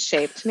clearly me and it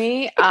shaped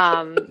me.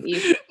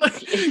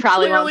 It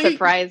probably won't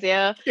surprise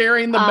you.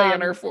 Carrying the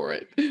banner for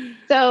it.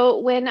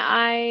 So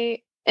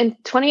in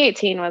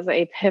 2018 was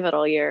a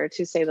pivotal year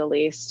to say the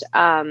least.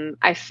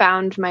 I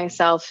found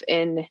myself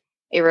in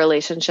a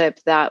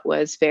relationship that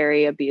was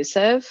very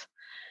abusive.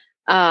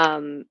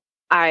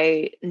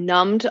 I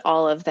numbed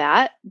all of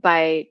that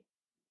by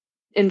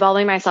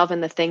involving myself in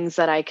the things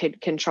that I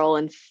could control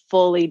and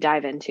fully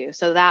dive into.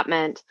 So that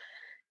meant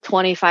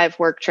 25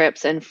 work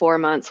trips in 4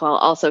 months while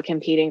also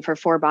competing for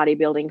 4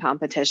 bodybuilding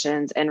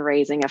competitions and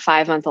raising a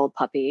 5-month-old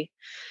puppy.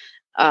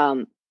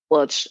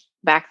 Which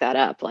back that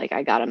up, like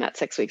I got him at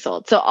 6 weeks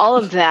old. So all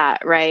of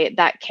that, right,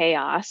 that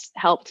chaos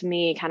helped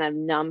me kind of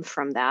numb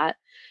from that.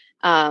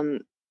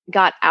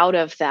 Got out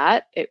of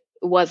that. It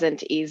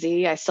wasn't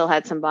easy. I still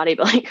had some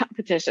bodybuilding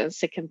competitions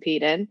to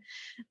compete in.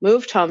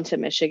 Moved home to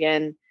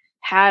Michigan,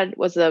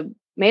 was a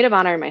maid of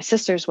honor in my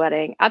sister's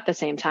wedding at the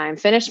same time,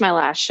 finished my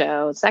last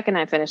show. Second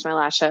I finished my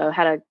last show,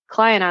 had a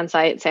client on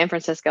site in San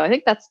Francisco. I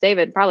think that's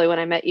David, probably when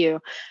I met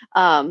you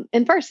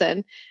in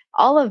person.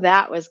 All of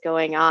that was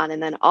going on.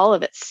 And then all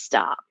of it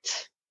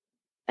stopped.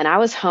 And I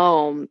was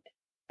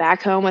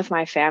back home with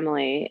my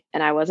family,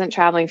 and I wasn't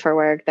traveling for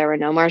work. There were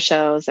no more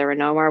shows. There were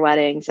no more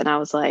weddings. And I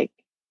was like,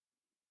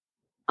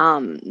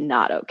 I'm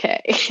not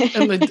okay.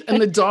 and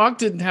the dog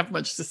didn't have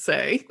much to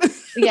say.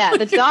 Yeah,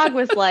 the dog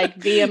was like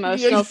the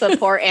emotional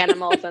support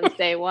animal since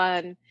day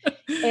one.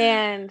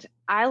 And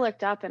I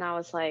looked up and I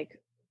was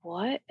like,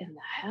 what in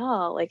the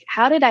hell? Like,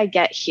 how did I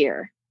get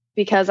here?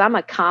 Because I'm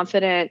a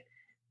confident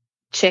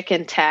chick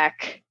in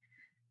tech.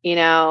 You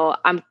know,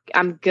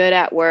 I'm good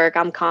at work.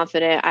 I'm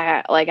confident.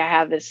 I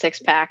have this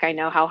 6-pack. I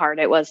know how hard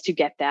it was to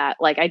get that.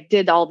 Like, I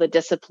did all the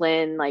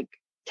discipline, like,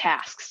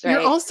 tasks, right?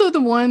 You're also the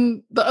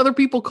one the other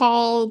people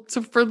call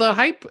for the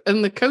hype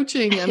and the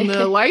coaching and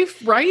the life,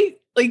 right?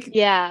 Like,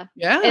 yeah.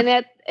 And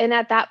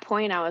at that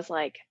point I was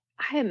like,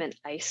 I am an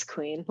ice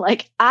queen.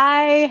 Like,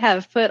 I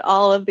have put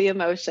all of the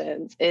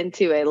emotions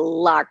into a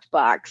locked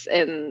box.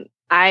 And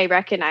I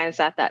recognized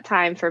at that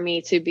time, for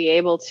me to be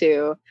able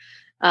to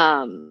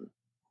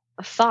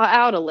thaw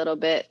out a little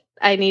bit,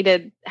 I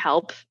needed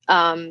help.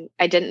 I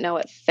didn't know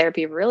what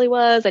therapy really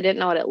was. I didn't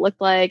know what it looked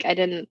like.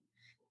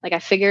 I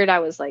figured I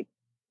was like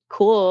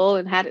cool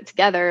and had it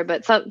together,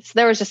 but so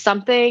there was just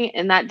something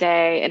in that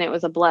day, and it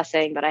was a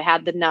blessing. But I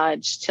had the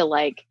nudge to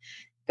like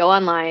go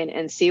online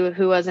and see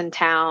who was in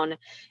town.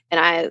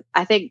 And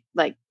I think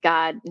like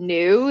God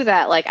knew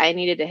that like I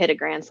needed to hit a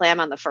grand slam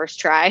on the first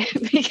try,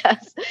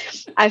 because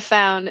I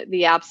found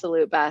the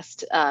absolute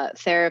best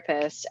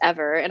therapist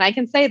ever. And I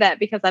can say that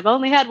because I've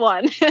only had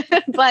one,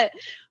 but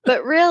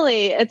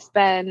really it's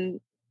been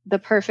the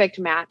perfect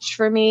match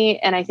for me.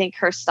 And I think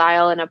her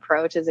style and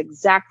approach is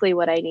exactly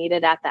what I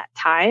needed at that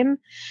time.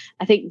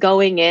 I think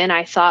going in,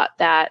 I thought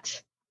that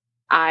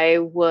I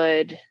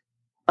would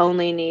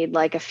only need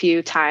like a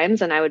few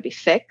times and I would be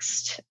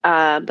fixed.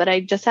 But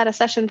I just had a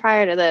session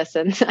prior to this,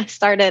 and I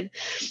started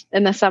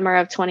in the summer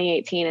of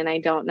 2018, and I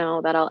don't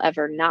know that I'll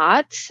ever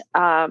not.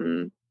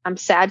 I'm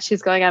sad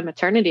she's going on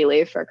maternity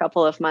leave for a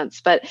couple of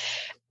months, but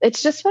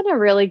it's just been a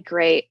really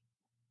great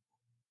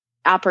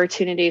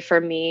opportunity for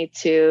me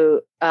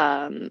to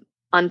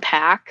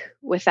unpack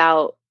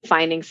without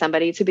finding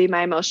somebody to be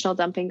my emotional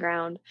dumping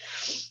ground,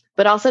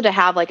 but also to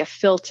have like a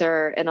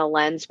filter and a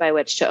lens by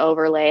which to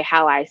overlay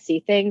how I see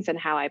things and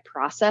how I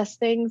process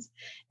things.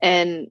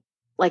 And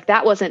like,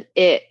 that wasn't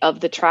it of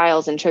the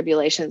trials and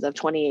tribulations of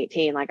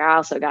 2018. Like, I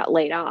also got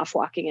laid off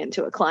walking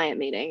into a client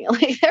meeting.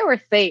 Like, there were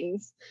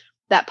things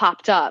that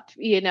popped up,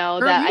 you know,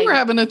 Girl, that you were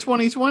having a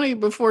 2020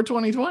 before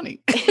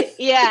 2020.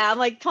 Yeah, I'm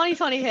like,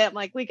 2020 hit. I'm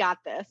like, we got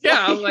this.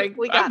 Yeah, I'm like,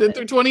 we got it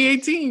through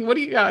 2018. What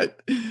do you got?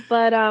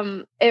 But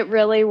it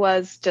really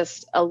was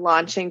just a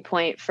launching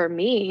point for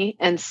me.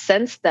 And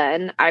since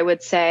then, I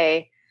would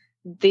say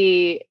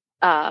the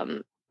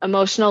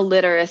emotional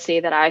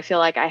literacy that I feel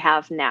like I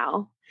have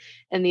now,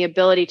 and the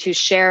ability to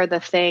share the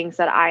things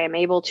that I am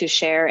able to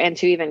share and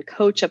to even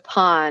coach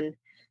upon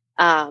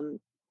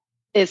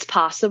is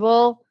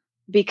possible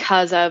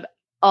because of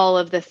all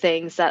of the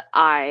things that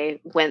I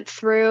went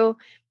through.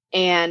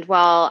 And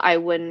while I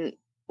wouldn't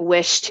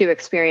wish to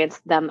experience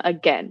them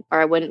again, or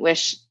I wouldn't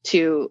wish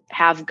to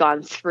have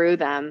gone through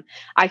them,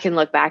 I can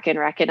look back and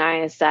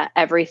recognize that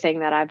everything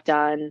that I've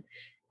done,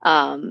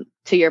 to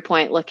your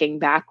point, looking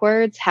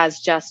backwards, has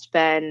just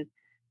been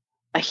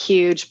a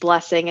huge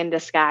blessing in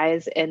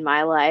disguise in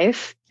my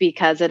life,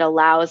 because it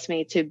allows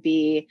me to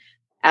be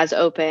as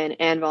open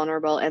and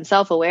vulnerable and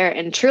self-aware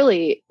and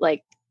truly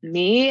like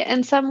me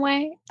in some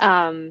way.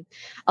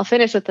 I'll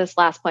finish with this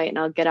last point and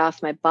I'll get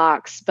off my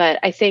box. But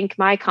I think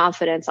my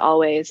confidence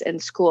always in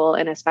school,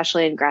 and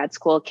especially in grad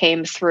school,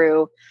 came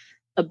through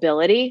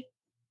ability,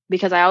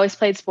 because I always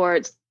played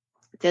sports,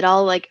 did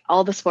all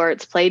the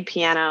sports, played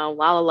piano,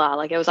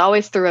 like it was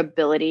always through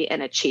ability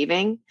and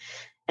achieving.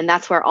 And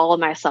that's where all of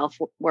my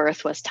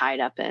self-worth was tied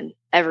up in,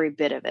 every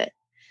bit of it.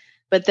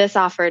 But this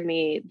offered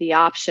me the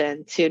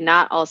option to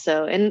not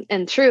also,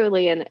 and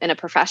truly in a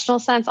professional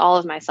sense, all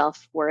of my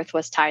self-worth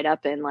was tied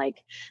up in like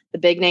the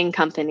big name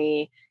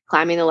company,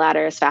 climbing the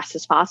ladder as fast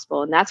as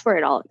possible. And that's where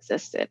it all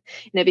existed.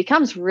 And it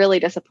becomes really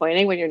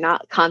disappointing when you're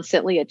not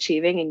constantly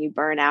achieving and you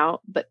burn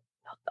out. But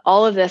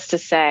all of this to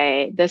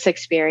say, this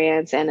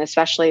experience, and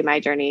especially my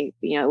journey,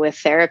 you know, with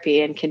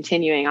therapy and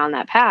continuing on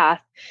that path,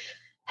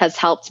 has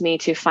helped me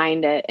to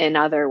find it in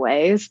other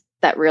ways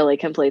that really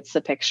completes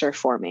the picture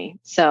for me.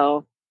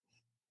 So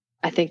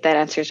I think that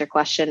answers your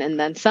question and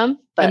then some,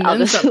 but I'll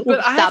just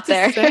stop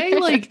there. Say,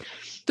 like,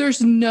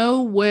 there's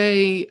no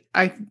way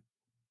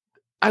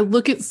I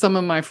look at some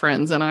of my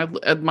friends and I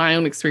at my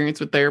own experience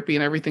with therapy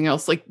and everything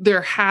else, like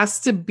there has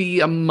to be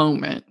a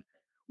moment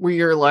where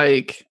you're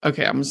like,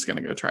 okay, I'm just going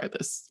to go try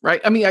this.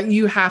 Right. I mean,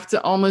 you have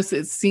to almost,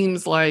 it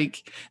seems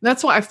like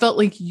that's why I felt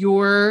like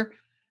your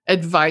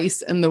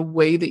advice and the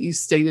way that you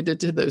stated it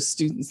to those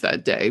students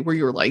that day, where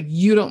you were like,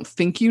 you don't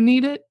think you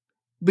need it,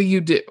 but you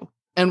do.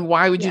 And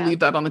why would you leave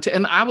that on the table?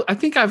 And I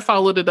think I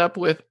followed it up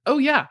with, oh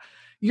yeah,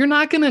 you're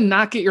not going to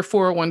not get your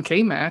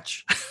 401k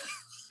match.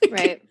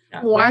 Right.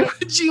 Why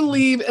would you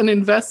leave an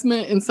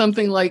investment in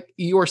something like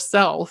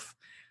yourself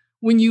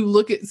when you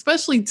look at,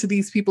 especially to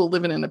these people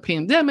living in a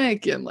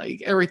pandemic and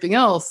like everything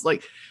else,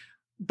 like,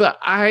 but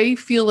I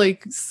feel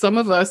like some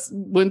of us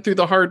went through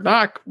the hard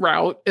knock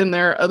route, and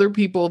there are other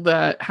people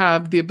that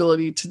have the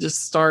ability to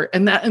just start.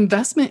 And that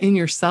investment in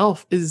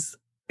yourself is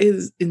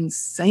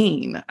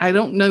insane. I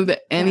don't know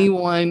that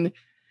anyone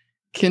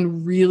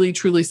can really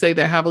truly say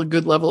they have a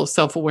good level of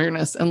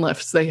self-awareness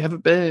unless they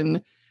have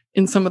been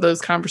in some of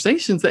those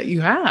conversations that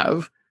you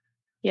have.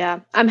 Yeah.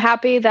 I'm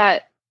happy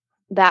that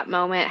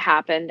moment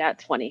happened at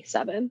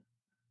 27.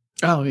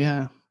 Oh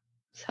yeah.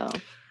 So, all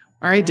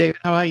right, David,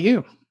 how about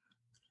you?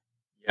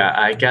 Yeah,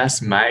 I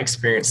guess my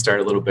experience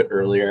started a little bit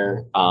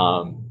earlier,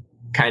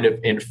 kind of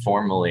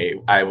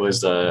informally. I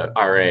was a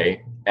RA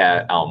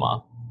at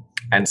Alma.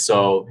 And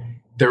so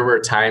there were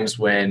times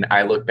when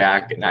I look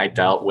back and I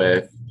dealt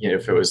with,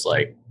 if it was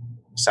like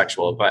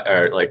sexual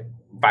or like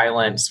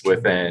violence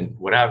within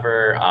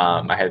whatever.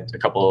 I had a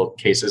couple of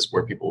cases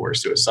where people were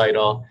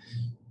suicidal.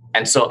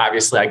 And so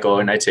obviously I go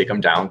and I take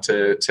them down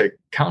to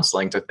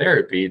counseling, to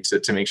therapy,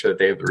 to make sure that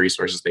they have the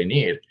resources they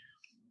need.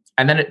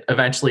 And then it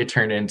eventually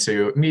turned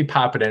into me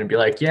popping in and be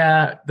like,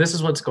 yeah, this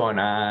is what's going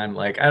on.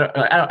 Like,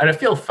 I don't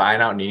feel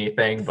fine. I don't need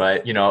anything,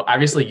 but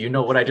obviously,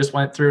 what I just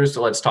went through.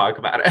 So let's talk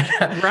about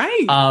it.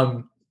 Right.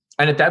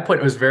 And at that point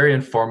it was very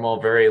informal,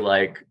 very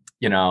like,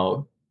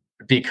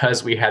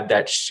 because we had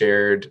that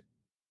shared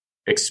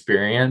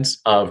experience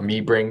of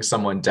me bringing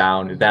someone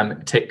down,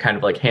 them kind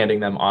of like handing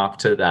them off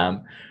to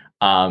them.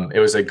 It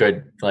was a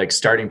good like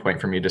starting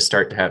point for me to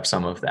start to have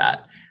some of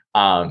that.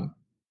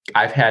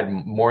 I've had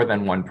more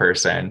than one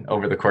person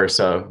over the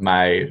course of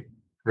my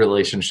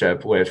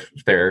relationship with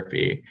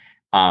therapy.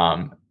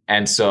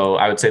 And so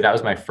I would say that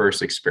was my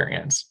first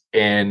experience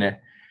in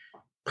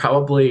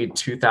probably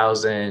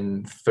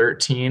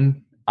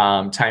 2013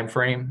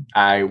 timeframe.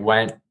 I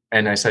went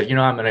and I said,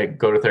 I'm going to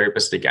go to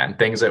therapist again.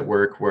 Things at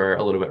work were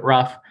a little bit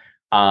rough.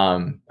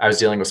 I was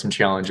dealing with some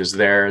challenges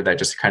there that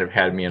just kind of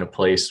had me in a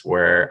place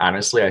where,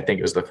 honestly, I think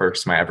it was the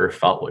first time I ever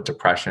felt what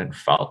depression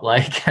felt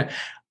like. So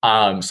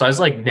I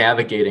was like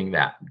navigating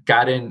that,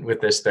 got in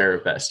with this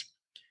therapist.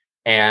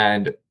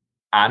 And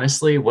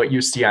honestly, what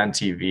you see on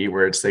TV,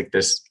 where it's like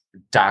this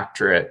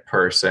doctorate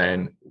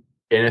person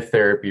in a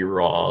therapy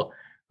role,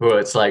 who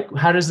it's like,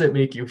 how does it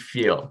make you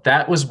feel?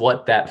 That was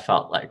what that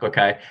felt like.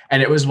 Okay.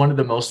 And it was one of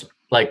the most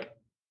like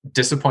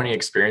disappointing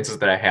experiences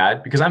that I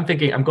had, because I'm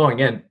going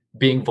in,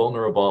 being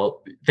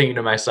vulnerable, thinking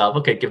to myself,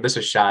 okay, give this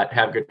a shot,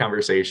 have a good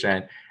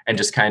conversation, and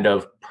just kind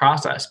of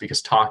process,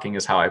 because talking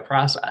is how I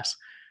process.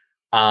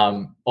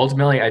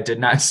 Ultimately, I did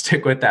not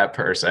stick with that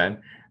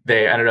person.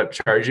 They ended up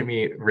charging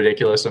me a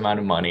ridiculous amount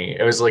of money.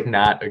 It was like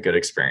not a good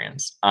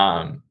experience.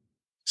 So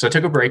I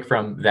took a break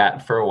from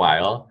that for a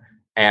while,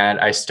 and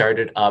I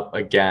started up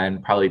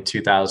again, probably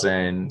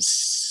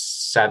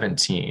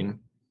 2017.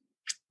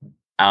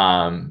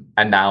 And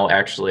now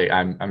actually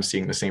I'm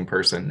seeing the same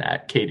person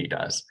that Katie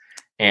does.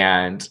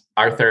 And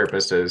our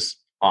therapist is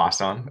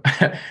awesome.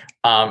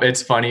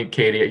 It's funny,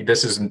 Katie,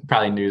 this is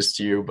probably news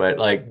to you, but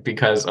like,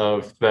 because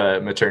of the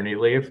maternity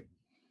leave,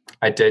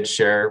 I did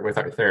share with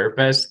our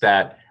therapist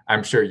that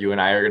I'm sure you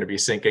and I are going to be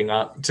syncing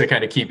up to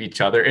kind of keep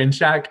each other in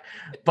check.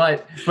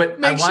 But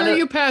make sure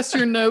you pass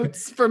your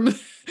notes from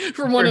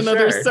one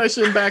another's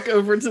session back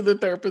over to the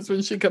therapist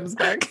when she comes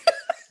back.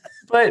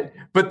 But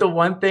the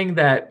one thing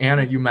that,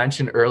 Anna, you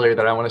mentioned earlier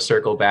that I want to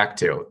circle back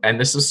to, and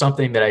this is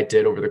something that I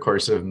did over the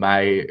course of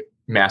my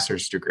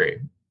master's degree,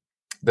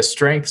 the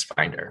Strengths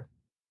Finder.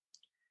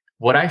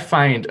 What I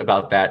find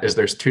about that is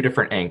there's two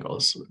different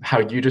angles. How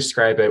you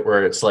describe it,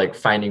 where it's like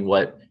finding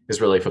what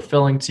is really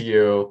fulfilling to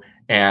you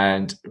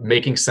and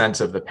making sense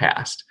of the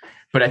past.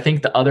 But I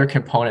think the other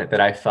component that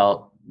I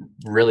felt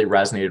really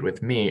resonated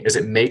with me is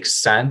it makes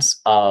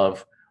sense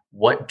of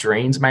what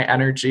drains my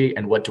energy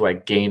and what do I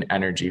gain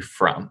energy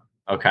from.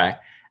 Okay.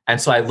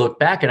 And so I look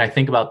back and I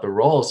think about the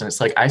roles, and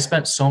it's like, I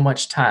spent so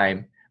much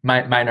time,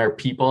 mine are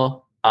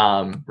people,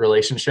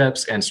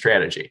 relationships, and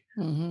strategy.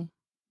 Mm-hmm.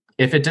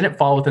 If it didn't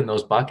fall within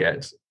those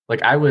buckets,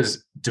 like I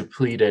was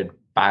depleted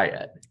by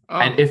it. Oh.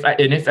 And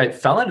if I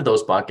fell into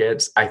those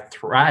buckets, I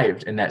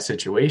thrived in that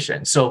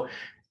situation. So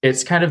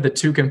it's kind of the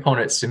two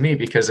components to me,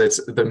 because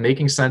it's the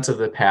making sense of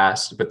the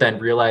past, but then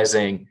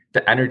realizing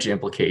the energy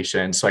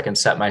implications so I can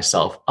set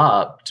myself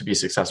up to be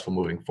successful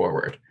moving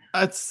forward.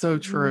 That's so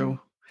true.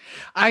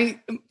 The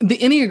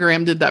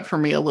Enneagram did that for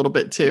me a little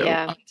bit too,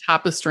 on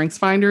top of Strengths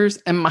Finders.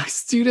 And my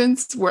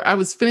students I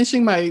was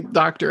finishing my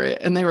doctorate,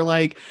 and they were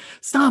like,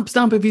 Stomp,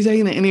 if you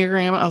taking the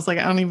Enneagram. I was like,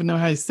 I don't even know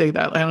how to say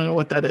that. I don't know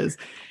what that is.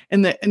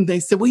 And they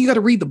said, well, you got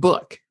to read the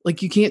book.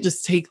 Like, you can't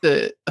just take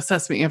the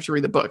assessment. You have to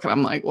read the book. And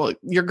I'm like, well,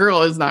 your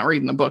girl is not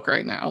reading the book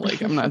right now.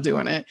 Like, I'm not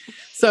doing it.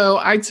 So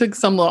I took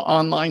some little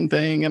online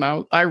thing and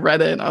I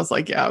read it and I was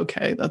like, yeah,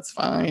 okay, that's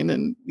fine.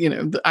 And,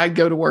 I'd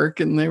go to work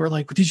and they were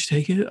like, well, did you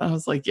take it? I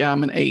was like, yeah,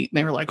 I'm an 8. And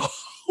they were like,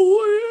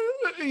 oh,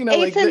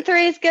 8s and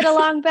 3s get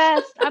along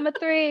best. I'm a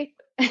 3.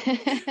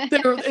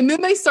 And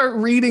then they start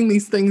reading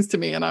these things to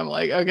me and I'm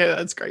like, okay,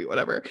 that's great,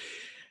 whatever.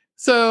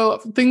 So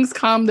things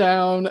calm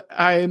down.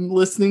 I'm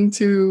listening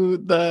to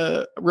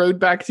the Road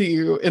Back to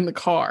You in the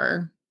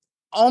car.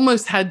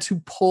 Almost had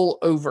to pull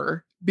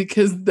over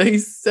because they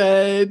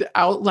said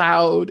out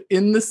loud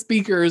in the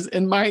speakers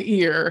in my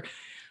ear,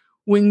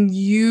 when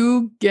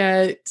you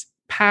get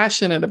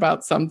passionate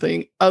about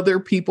something, other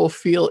people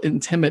feel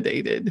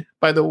intimidated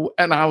by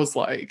and I was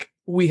like,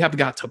 we have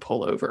got to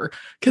pull over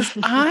because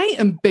I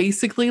am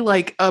basically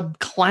like a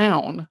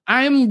clown.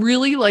 I am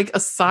really like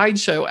a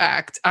sideshow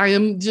act. I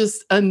am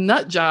just a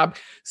nut job,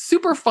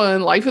 super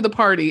fun, life of the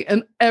party.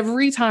 And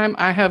every time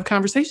I have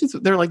conversations,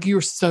 they're like, you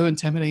were so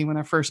intimidating when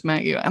I first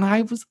met you. And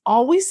I was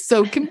always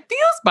so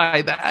confused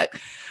by that.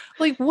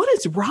 Like, what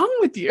is wrong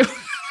with you?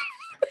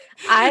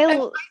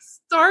 I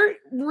start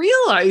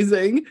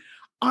realizing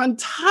on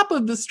top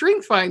of the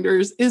Strength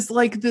Finders is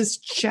like this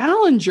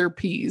challenger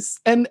piece.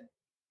 And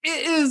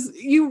it is,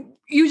 you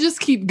just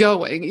keep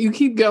going. You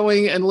keep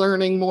going and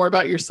learning more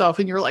about yourself.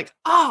 And you're like,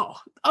 oh,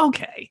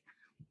 okay.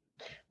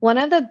 One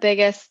of the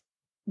biggest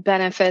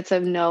benefits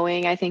of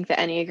knowing, I think, the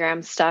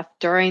Enneagram stuff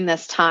during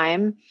this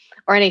time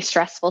or any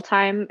stressful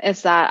time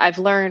is that I've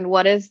learned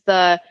what is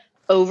the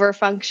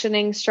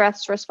over-functioning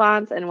stress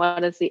response and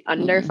what is the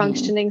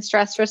under-functioning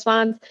stress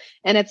response.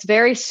 And it's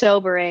very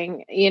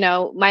sobering.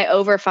 My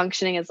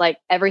over-functioning is like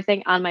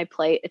everything on my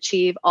plate,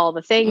 achieve all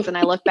the things. And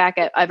I look back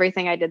at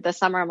everything I did this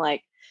summer, I'm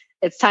like,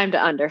 it's time to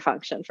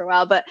underfunction for a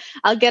while. But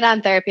I'll get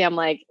on therapy. I'm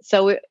like,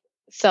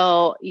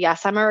 so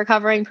yes, I'm a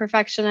recovering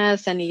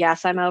perfectionist, and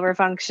yes, I'm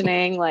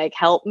overfunctioning. Like,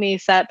 help me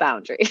set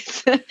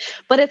boundaries.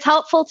 But it's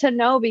helpful to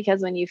know,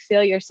 because when you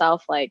feel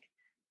yourself like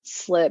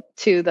slip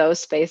to those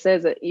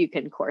spaces, you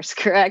can course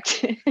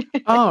correct.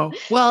 Oh,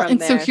 well,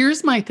 and so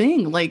here's my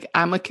thing. Like,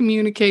 I'm a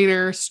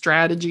communicator,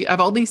 strategy, I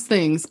have all these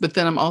things, but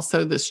then I'm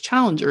also this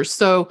challenger.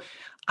 So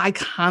I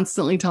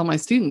constantly tell my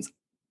students,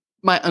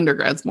 my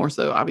undergrads more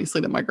so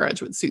obviously than my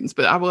graduate students,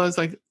 but I was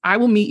like, I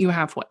will meet you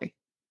halfway.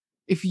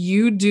 If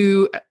you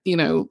do,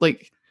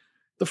 like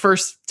the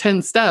first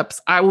 10 steps,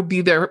 I will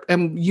be there,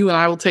 and you and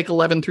I will take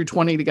 11 through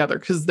 20 together,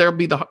 because there'll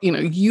be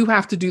you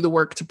have to do the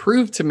work to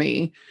prove to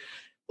me.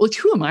 Which,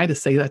 who am I to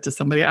say that to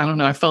somebody? I don't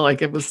know. I felt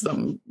like it was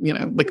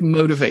like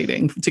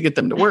motivating to get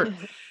them to work.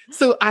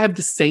 So I have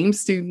the same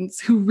students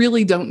who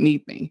really don't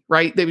need me,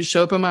 right? They would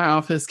show up in my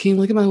office. Can you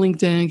look at my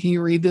LinkedIn? Can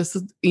you read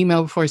this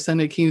email before I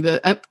send it? Can you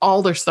and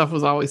all their stuff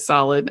was always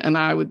solid. And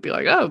I would be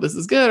like, oh, this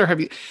is good. Or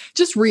have you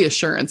just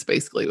reassurance,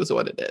 basically, was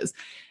what it is.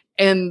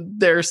 And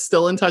they're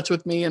still in touch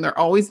with me, and they're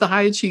always the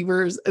high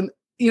achievers. And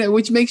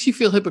which makes you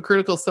feel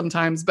hypocritical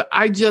sometimes, but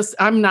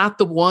I'm not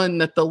the one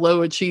that the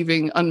low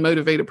achieving,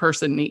 unmotivated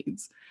person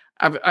needs.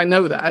 I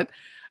know that.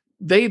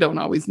 They don't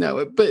always know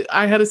it. But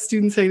I had a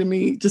student say to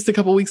me just a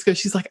couple of weeks ago,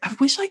 she's like, I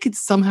wish I could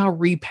somehow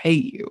repay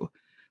you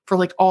for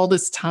like all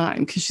this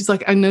time. Cause she's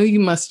like, I know you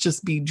must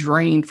just be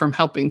drained from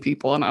helping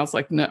people. And I was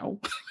like, no.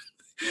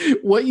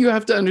 What you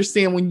have to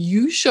understand, when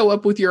you show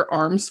up with your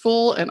arms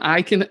full and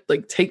I can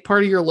like take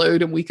part of your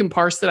load and we can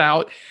parse it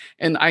out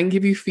and I can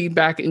give you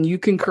feedback and you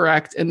can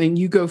correct and then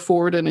you go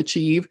forward and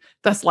achieve,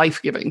 that's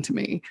life-giving to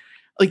me.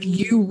 Like,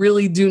 you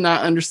really do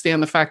not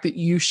understand the fact that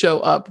you show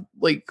up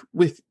like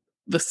with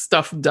the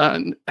stuff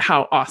done,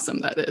 how awesome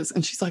that is.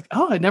 And she's like,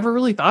 oh, I never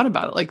really thought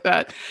about it like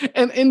that.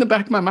 And in the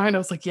back of my mind, I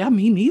was like, yeah,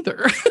 me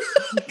neither.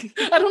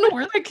 I don't know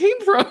where that came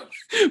from,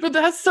 but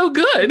that's so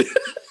good.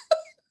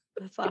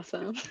 That's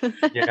awesome.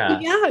 Yeah.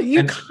 Yeah.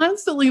 You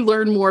constantly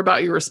learn more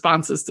about your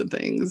responses to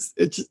things.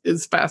 It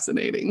is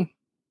fascinating.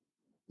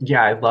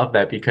 Yeah. I love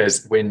that,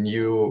 because when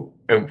you,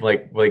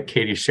 like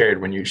Katie shared,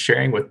 when you're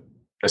sharing with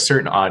a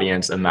certain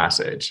audience a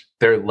message,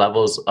 there are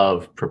levels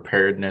of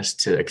preparedness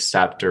to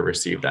accept or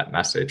receive that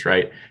message,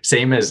 right?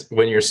 Same as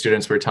when your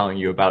students were telling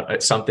you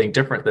about something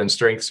different than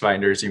Strengths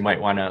Finders you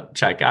might want to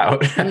check out.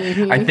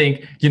 Mm-hmm. I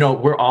think,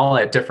 we're all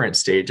at different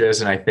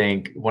stages. And I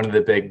think one of the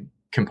big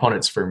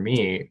components for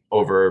me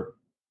over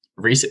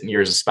recent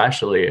years,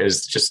 especially,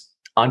 is just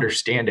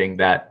understanding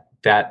that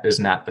that is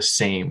not the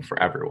same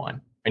for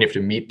everyone. And you have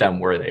to meet them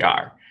where they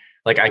are.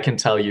 Like, I can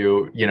tell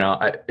you,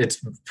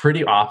 it's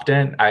pretty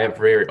often I have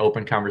very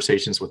open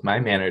conversations with my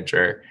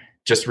manager.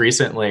 Just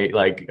recently,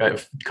 like a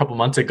couple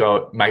months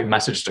ago, my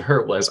message to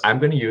her was, I'm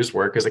going to use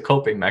work as a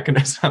coping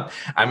mechanism.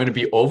 I'm going to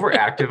be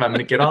overactive. I'm going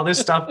to get all this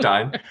stuff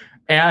done.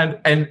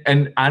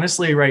 And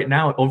honestly, right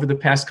now, over the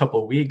past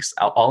couple of weeks,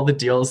 all the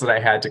deals that I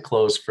had to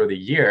close for the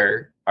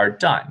year are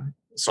done.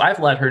 So I've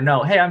let her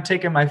know, hey, I'm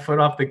taking my foot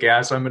off the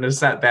gas. I'm going to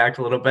set back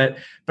a little bit.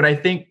 But I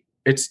think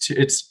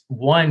it's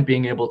one,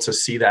 being able to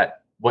see that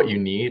what you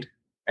need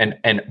and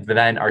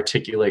then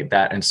articulate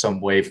that in some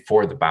way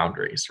for the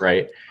boundaries,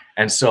 right?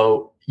 And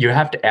so, you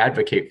have to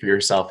advocate for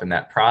yourself in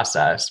that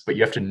process, but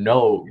you have to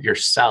know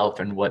yourself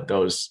and what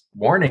those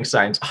warning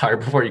signs are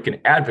before you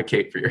can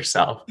advocate for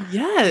yourself.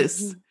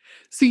 Yes.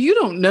 So you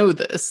don't know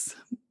this,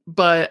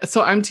 but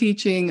so I'm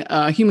teaching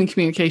a human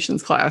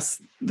communications class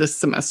this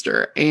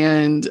semester,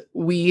 and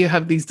we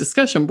have these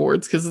discussion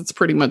boards because it's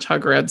pretty much how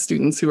grad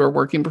students who are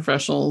working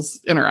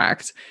professionals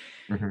interact.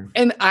 Mm-hmm.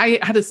 And I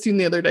had a student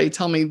the other day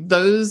tell me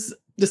those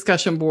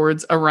discussion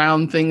boards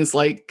around things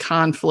like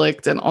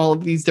conflict and all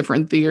of these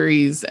different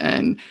theories,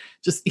 and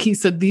just, he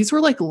said, these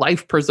were like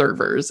life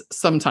preservers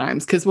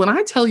sometimes. Because when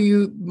I tell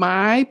you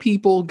my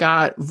people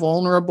got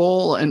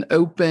vulnerable and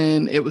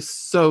open, it was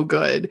so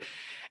good.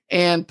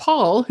 And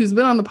Paul, who's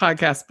been on the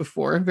podcast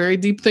before, very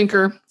deep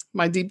thinker,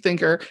 my deep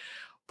thinker,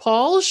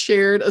 Paul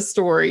shared a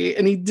story,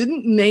 and he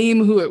didn't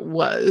name who it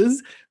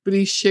was, but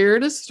he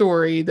shared a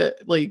story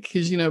that, like,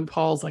 because, you know,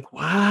 Paul's like,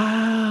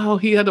 wow,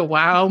 he had a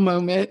wow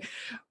moment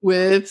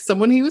with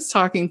someone he was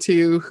talking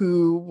to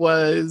who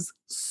was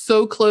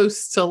so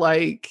close to,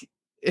 like,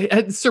 it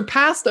had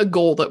surpassed a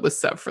goal that was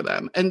set for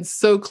them, and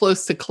so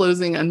close to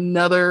closing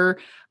another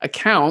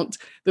account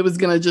that was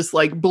going to just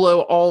like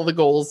blow all the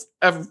goals,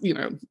 you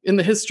know, in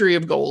the history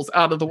of goals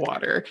out of the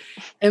water.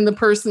 And the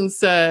person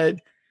said,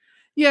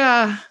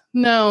 yeah,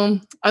 no,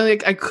 I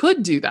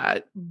could do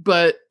that,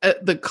 but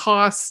at the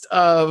cost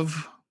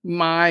of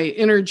my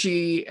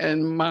energy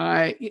and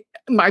my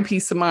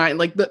peace of mind.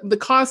 Like the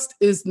cost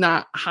is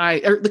not high,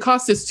 or the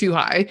cost is too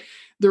high.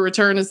 The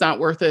return is not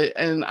worth it.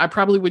 And I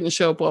probably wouldn't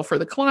show up well for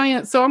the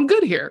client. So I'm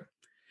good here.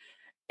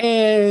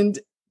 And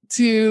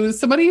to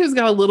somebody who's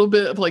got a little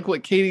bit of like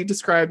what Katie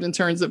described in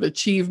terms of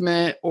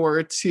achievement,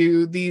 or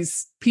to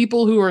these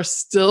people who are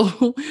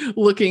still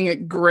looking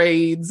at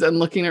grades and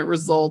looking at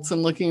results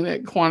and looking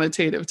at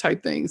quantitative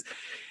type things,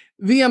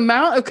 the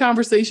amount of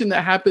conversation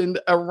that happened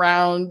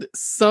around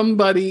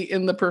somebody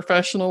in the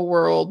professional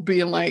world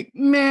being like,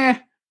 meh,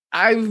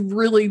 I've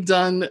really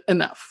done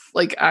enough.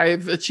 Like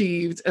I've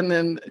achieved. And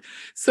then,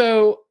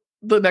 so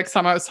the next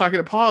time I was talking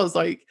to Paul, I was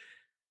like,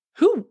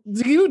 who,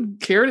 do you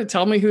care to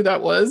tell me who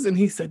that was? And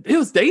he said, it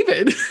was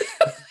David.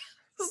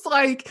 It's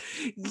like,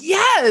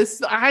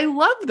 yes, I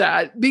love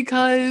that,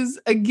 because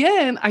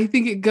again, I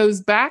think it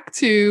goes back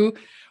to,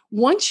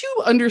 once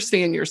you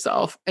understand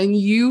yourself and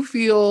you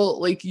feel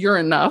like you're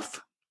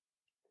enough,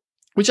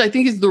 which I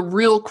think is the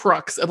real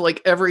crux of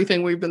like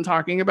everything we've been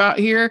talking about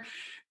here,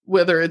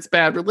 whether it's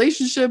bad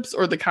relationships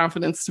or the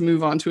confidence to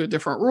move on to a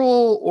different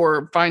role,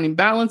 or finding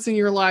balance in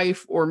your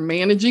life, or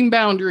managing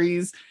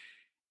boundaries,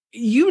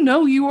 you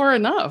know you are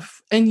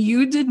enough, and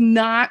you did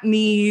not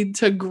need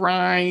to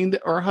grind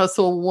or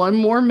hustle one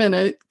more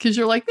minute, because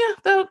you're like,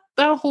 yeah,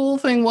 that whole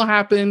thing will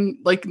happen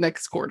like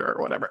next quarter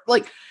or whatever.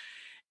 Like,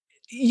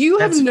 you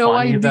have no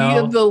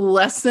idea the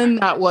lesson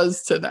that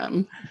was to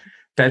them.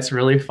 That's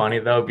really funny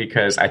though,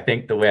 because I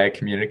think the way I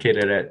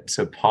communicated it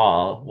to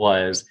Paul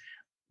was,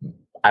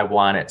 I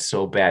want it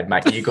so bad.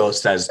 My ego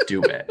says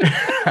do it.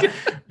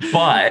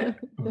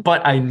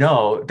 but I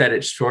know that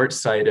it's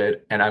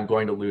short-sighted and I'm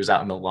going to lose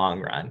out in the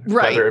long run.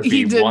 Right. Whether it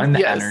be one,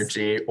 the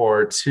energy,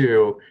 or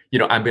two, you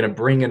know, I'm going to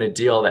bring in a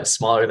deal that's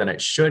smaller than it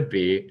should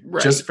be,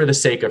 right, just for the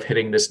sake of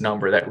hitting this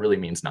number that really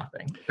means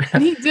nothing.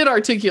 And he did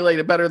articulate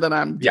it better than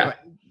I'm doing.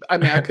 I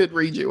mean, I could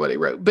read you what he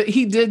wrote, but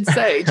he did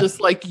say,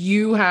 just like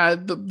you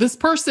had, this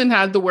person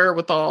had the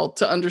wherewithal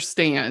to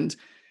understand,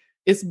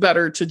 it's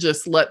better to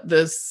just let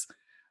this,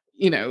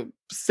 you know,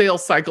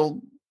 sales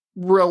cycle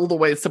roll the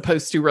way it's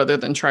supposed to, rather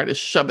than try to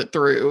shove it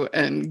through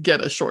and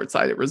get a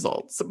short-sighted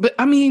results. But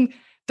I mean,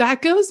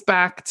 that goes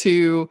back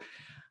to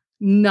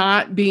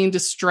not being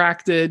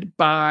distracted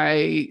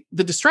by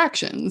the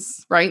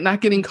distractions, right? Not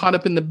getting caught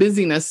up in the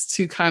busyness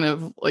to kind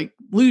of like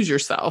lose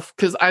yourself.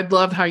 Because I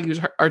loved how you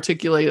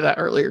articulated that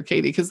earlier,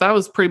 Katie, because that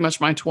was pretty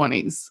much my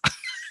 20s.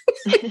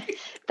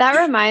 That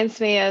reminds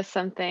me of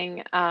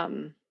something.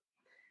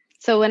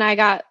 So when I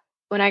got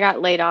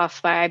laid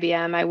off by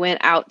IBM, I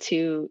went out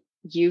to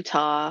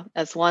Utah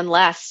as one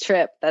last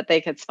trip that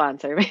they could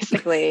sponsor,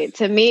 basically,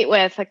 to meet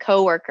with a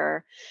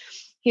coworker.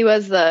 He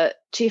was the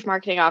chief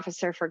marketing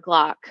officer for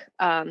Glock,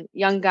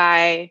 young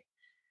guy,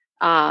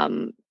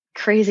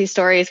 crazy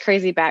stories,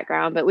 crazy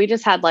background, but we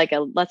just had like a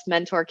let's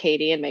mentor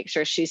Katie and make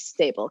sure she's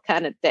stable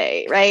kind of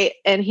day, right?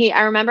 And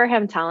I remember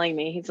him telling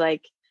me, he's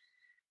like,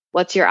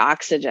 what's your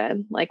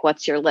oxygen? Like,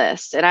 what's your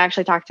list? And I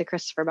actually talked to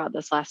Christopher about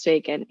this last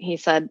week, and he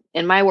said,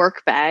 in my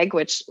work bag,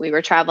 which we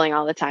were traveling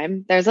all the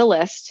time, there's a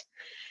list.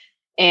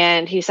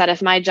 And he said,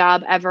 if my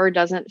job ever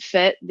doesn't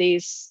fit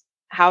these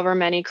however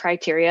many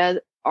criteria,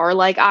 are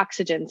like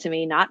oxygen to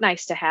me, not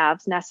nice to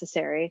have,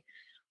 necessary.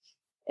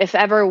 If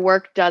ever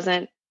work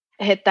doesn't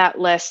hit that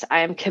list, I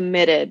am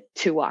committed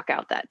to walk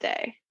out that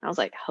day. I was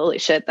like, holy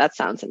shit, that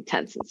sounds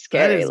intense and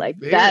scary. Like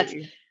that's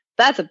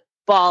a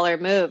baller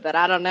move that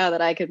I don't know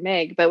that I could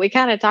make. But we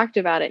kind of talked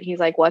about it. He's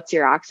like, what's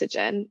your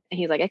oxygen? And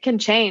he's like, it can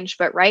change,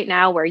 but right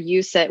now where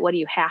you sit, what do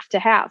you have to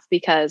have?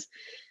 Because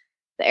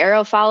the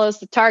arrow follows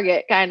the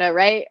target, kind of,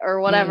 right? Or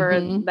whatever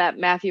that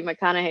Matthew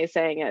McConaughey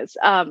saying is.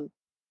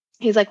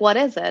 he's like, what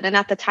is it? And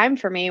at the time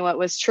for me, what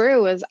was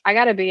true was I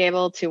got to be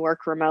able to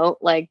work remote.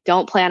 Like,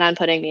 don't plan on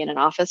putting me in an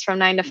office from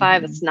 9 to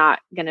 5. It's not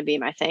going to be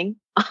my thing.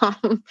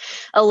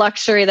 A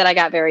luxury that I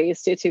got very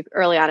used to too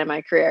early on in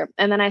my career.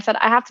 And then I said,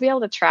 I have to be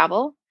able to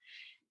travel.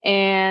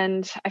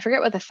 And I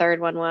forget what the third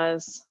one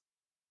was.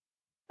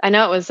 I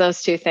know it was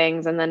those two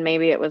things. And then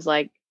maybe it was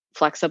like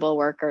flexible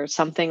work or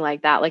something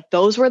like that. Like,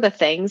 those were the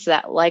things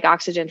that, like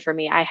Oxygen for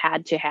me, I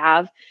had to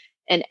have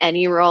in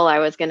any role I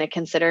was going to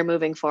consider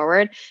moving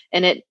forward.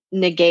 And it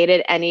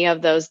negated any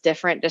of those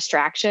different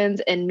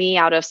distractions and me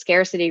out of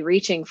scarcity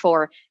reaching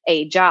for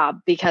a job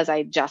because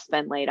I'd just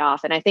been laid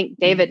off. And I think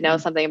David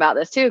knows something about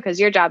this too, because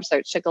your job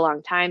search took a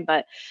long time,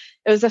 but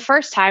it was the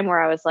first time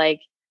where I was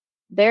like,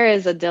 there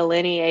is a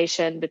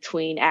delineation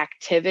between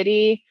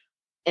activity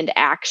and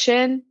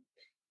action.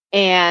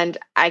 And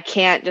I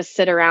can't just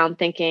sit around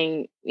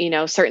thinking,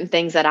 certain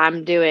things that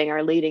I'm doing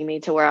are leading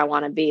me to where I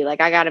want to be. Like,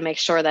 I got to make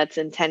sure that's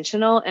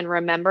intentional and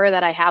remember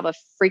that I have a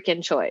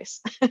freaking choice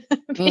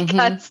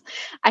because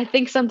I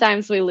think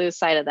sometimes we lose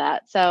sight of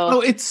that. So,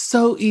 it's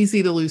so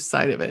easy to lose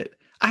sight of it.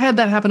 I had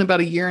that happen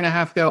about a year and a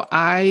half ago.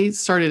 I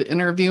started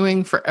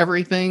interviewing for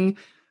everything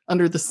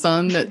under the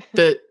sun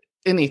that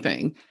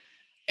anything,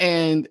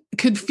 and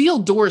could feel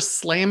doors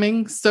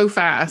slamming so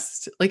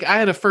fast. Like, I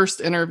had a first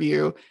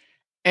interview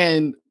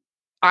and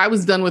I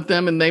was done with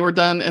them and they were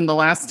done in the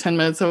last 10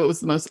 minutes. So it was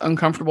the most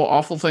uncomfortable,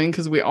 awful thing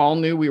because we all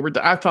knew we were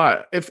done. I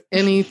thought, if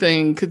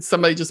anything, could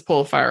somebody just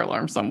pull a fire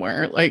alarm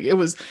somewhere? Like, it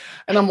was,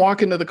 and I'm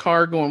walking to the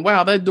car going,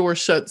 wow, that door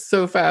shut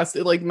so fast.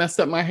 It like messed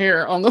up my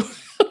hair on the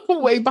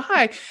way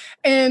by.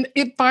 And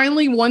it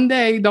finally one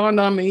day dawned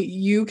on me,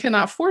 you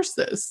cannot force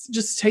this.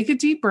 Just take a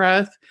deep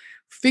breath,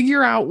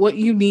 figure out what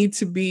you need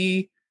to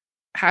be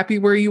happy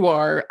where you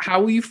are.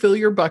 How will you fill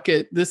your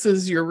bucket? This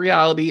is your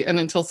reality. And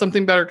until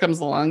something better comes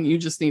along, you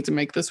just need to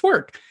make this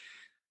work.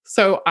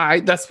 So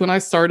that's when I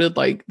started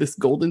like this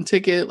golden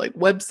ticket, like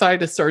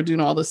website. I started doing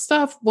all this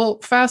stuff. Well,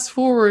 fast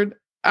forward,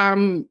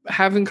 I'm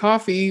having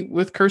coffee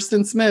with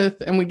Kirsten Smith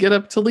and we get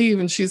up to leave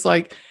and she's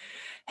like,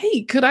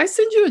 hey, could I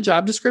send you a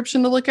job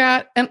description to look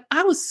at? And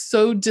I was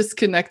so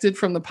disconnected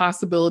from the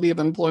possibility of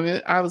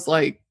employment. I was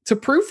like, to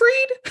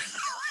proofread?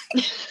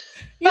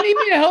 You need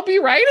me to help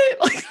you write it?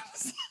 Like,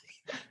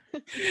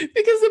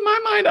 because in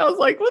my mind, I was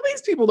like, well,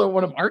 these people don't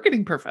want a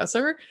marketing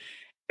professor.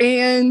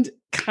 And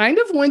kind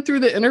of went through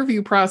the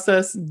interview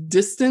process,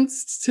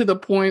 distanced to the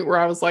point where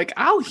I was like,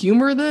 I'll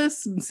humor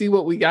this and see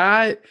what we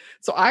got.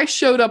 So I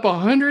showed up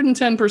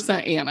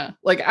 110% Anna.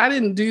 Like, I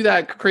didn't do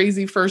that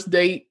crazy first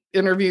date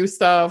interview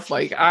stuff.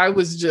 Like, I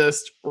was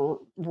just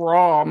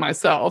raw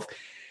myself.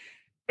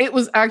 It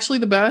was actually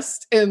the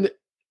best. And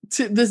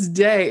to this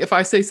day, if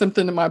I say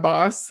something to my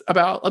boss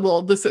about,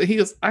 well, this, he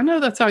goes, I know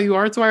that's how you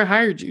are. It's why I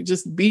hired you.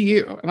 Just be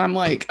you. And I'm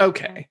like,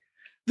 okay,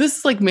 this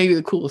is like maybe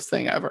the coolest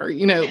thing ever,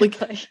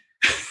 like.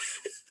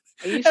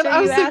 Are you sure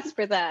you asked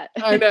for that?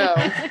 I know.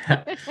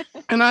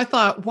 And I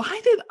thought,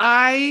 why did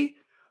that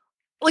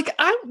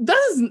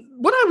is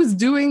what I was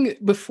doing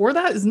before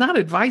that is not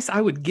advice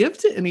I would give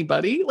to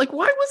anybody. Like,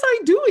 why was I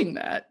doing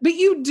that? But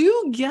you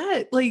do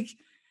get like,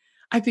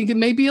 I think it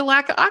may be a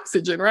lack of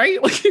oxygen,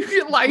 right? Like, you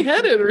get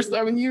lightheaded or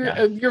something.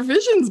 Your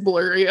vision's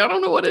blurry. I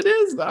don't know what it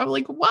is, but I'm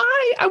like,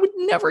 why? I would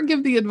never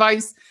give the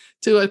advice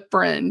to a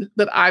friend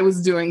that I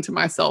was doing to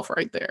myself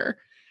right there.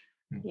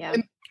 Yeah.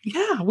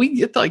 And we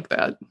get like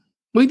that.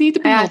 We need to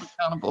be held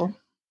accountable.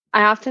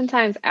 I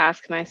oftentimes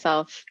ask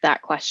myself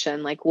that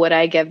question, like, would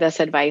I give this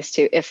advice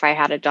to if I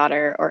had a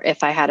daughter or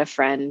if I had a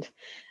friend?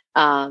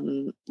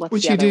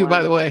 Which you do,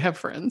 by the way, have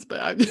friends,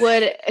 but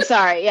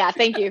sorry. Yeah.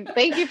 Thank you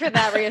for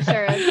that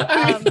reassurance.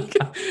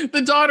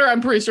 The daughter,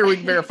 I'm pretty sure we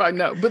can verify.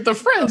 No, but the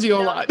friends, a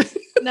lot.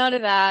 None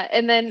of that.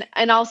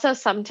 And also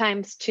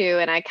sometimes too,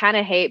 and I kind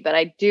of hate, but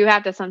I do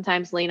have to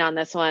sometimes lean on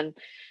this one,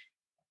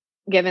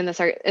 given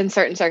in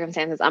certain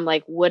circumstances. I'm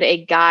like, would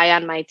a guy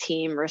on my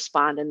team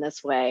respond in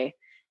this way?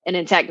 And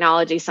in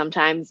technology,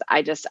 sometimes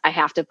I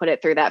have to put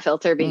it through that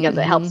filter because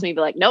it helps me be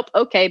like, nope,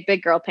 okay,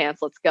 big girl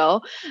pants, let's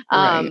go.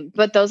 Right.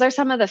 But those are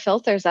some of the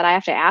filters that I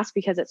have to ask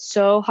because it's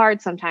so hard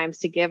sometimes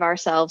to give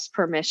ourselves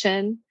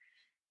permission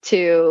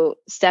to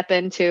step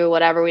into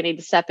whatever we need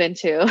to step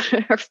into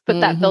or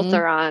put that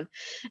filter on.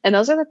 And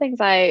those are the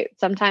things I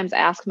sometimes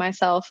ask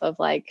myself of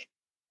like,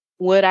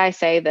 would I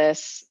say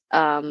this?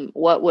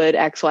 What would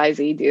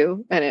XYZ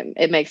do? And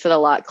it makes it a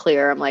lot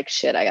clearer. I'm like,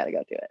 shit, I got to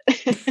go do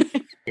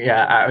it.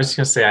 Yeah, I was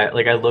just going to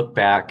say, I look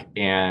back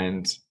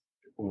and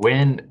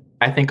when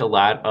I think a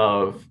lot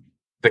of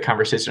the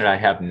conversations that I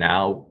have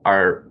now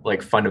are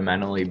like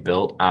fundamentally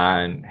built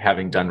on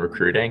having done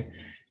recruiting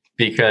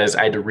because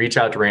I had to reach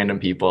out to random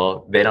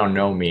people. They don't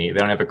know me. They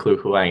don't have a clue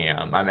who I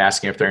am. I'm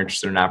asking if they're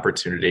interested in an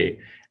opportunity.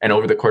 And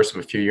over the course of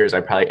a few years, I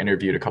probably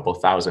interviewed a couple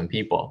thousand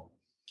people.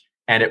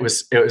 And it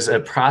was a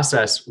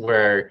process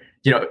where,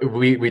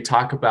 we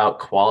talk about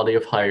quality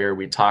of hire.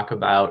 We talk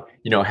about,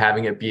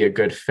 having it be a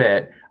good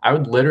fit. I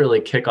would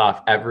literally kick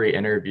off every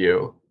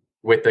interview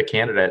with the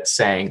candidate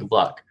saying,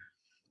 look,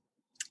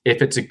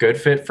 if it's a good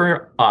fit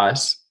for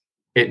us,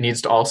 it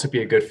needs to also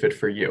be a good fit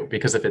for you,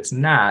 because if it's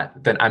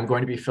not, then I'm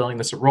going to be filling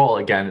this role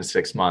again in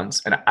 6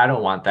 months. And I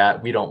don't want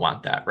that. We don't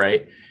want that.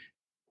 Right.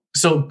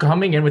 So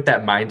coming in with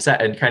that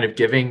mindset and kind of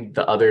giving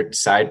the other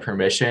side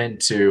permission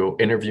to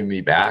interview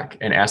me back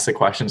and ask the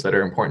questions that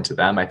are important to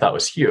them, I thought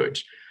was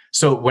huge.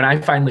 So when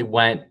I finally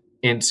went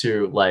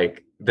into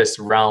like this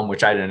realm,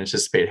 which I didn't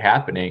anticipate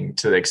happening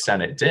to the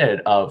extent it did,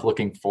 of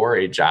looking for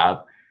a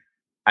job,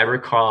 I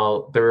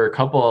recall there were a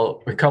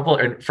couple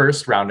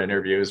first round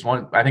interviews.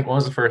 I think one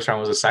was the first round,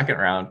 was the second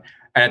round.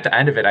 And at the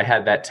end of it, I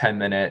had that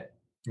 10-minute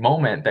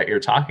moment that you're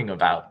talking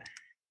about.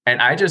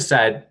 And I just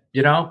said,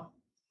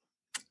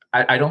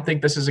 I don't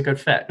think this is a good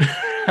fit.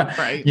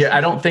 Right. Yeah.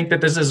 I don't think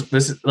that this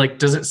is like,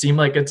 does it seem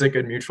like it's a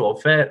good mutual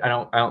fit? I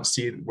don't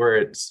see where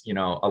it's,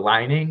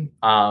 aligning.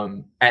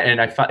 And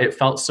it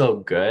felt so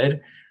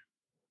good,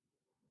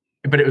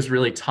 but it was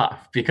really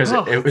tough because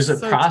it was a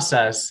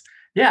process. Tough.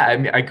 Yeah. I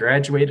mean, I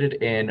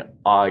graduated in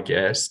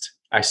August.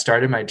 I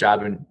started my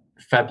job in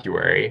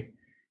February.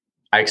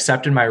 I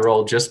accepted my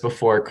role just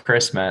before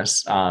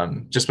Christmas,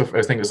 just before,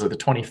 I think it was like the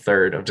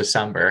 23rd of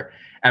December.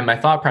 And my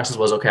thought process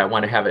was, okay, I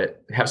want to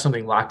have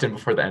something locked in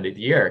before the end of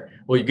the year.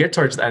 Well, you get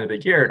towards the end of the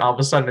year and all of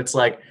a sudden it's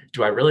like,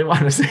 do I really want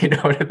to say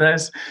no to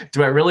this?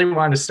 Do I really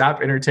want to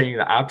stop entertaining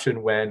the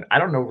option when I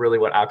don't know really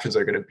what options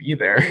are going to be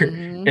there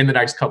in the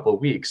next couple of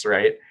weeks,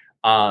 right?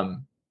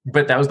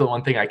 But that was the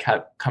one thing I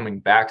kept coming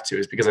back to,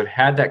 is because I've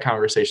had that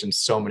conversation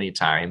so many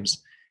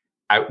times.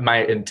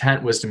 My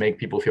intent was to make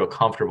people feel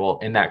comfortable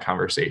in that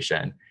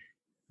conversation,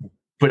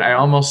 but I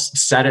almost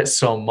said it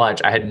so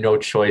much, I had no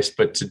choice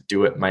but to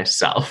do it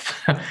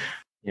myself.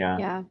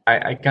 Yeah.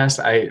 I guess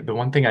the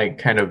one thing I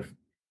kind of,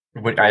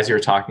 as you're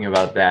talking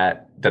about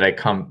that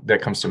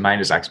comes to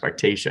mind is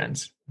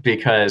expectations,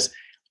 because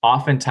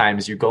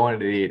oftentimes you go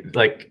into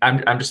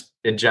I'm just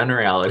in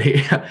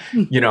generality,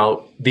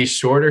 these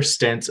shorter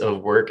stints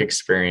of work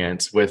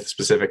experience with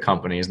specific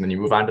companies, and then you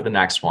move on to the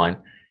next one.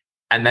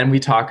 And then we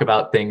talk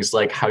about things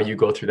like how you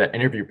go through that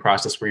interview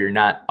process where you're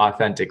not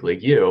authentically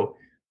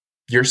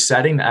you're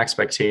setting the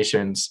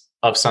expectations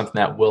of something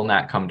that will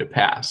not come to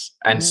pass.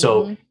 And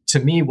so to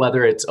me,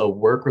 whether it's a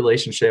work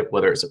relationship,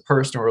 whether it's a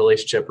personal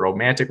relationship,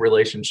 romantic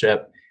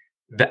relationship,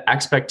 the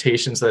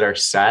expectations that are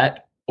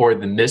set, or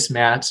the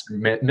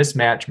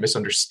mismatch,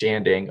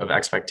 misunderstanding of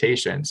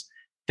expectations,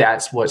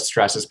 that's what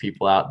stresses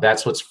people out.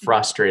 That's what's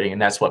frustrating.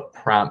 And that's what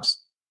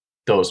prompts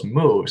those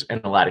moves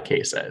in a lot of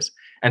cases.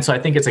 And so I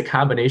think it's a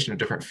combination of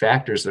different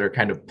factors that are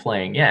kind of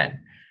playing in.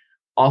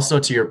 Also,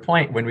 to your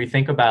point, when we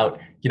think about,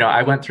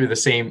 I went through the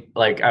same,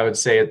 I would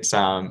say it's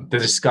the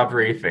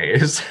discovery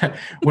phase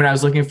when I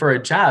was looking for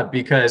a job,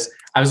 because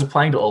I was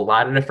applying to a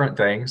lot of different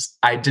things.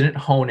 I didn't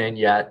hone in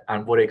yet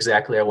on what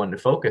exactly I wanted to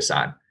focus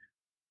on.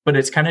 But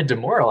it's kind of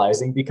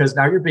demoralizing, because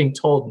now you're being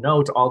told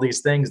no to all these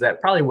things that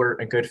probably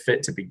weren't a good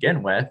fit to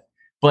begin with.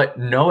 But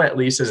no, at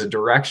least is a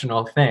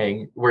directional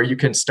thing where you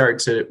can start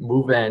to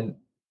move in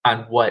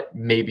on what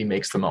maybe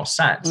makes the most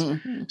sense.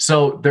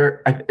 So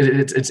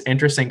it's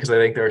interesting, because I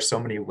think there are so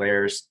many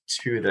layers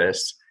to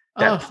this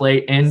that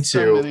play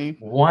into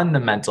one, the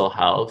mental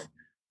health,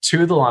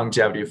 two, the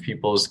longevity of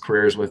people's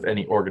careers with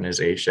any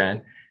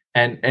organization.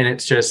 And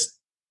it's just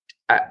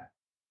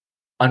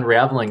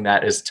unraveling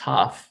that is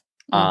tough,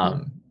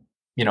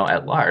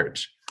 at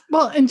large.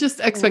 Well, and just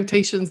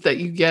expectations that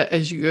you get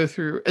as you go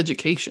through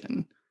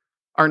education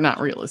are not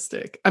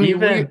realistic. I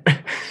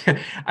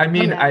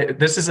mean,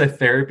 this is a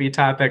therapy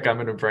topic I'm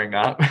going to bring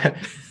up.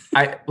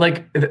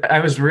 I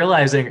was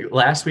realizing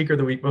last week or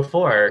the week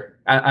before,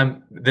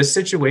 I'm in this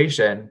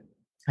situation,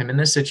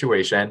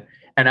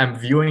 and I'm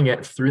viewing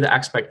it through the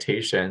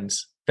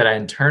expectations that I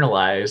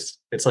internalized.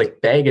 It's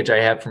like baggage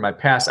I have from my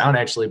past. I don't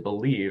actually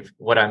believe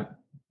what I'm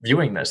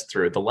viewing this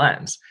through the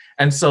lens.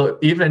 And so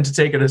even to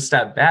take it a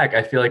step back,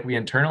 I feel like we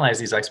internalize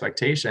these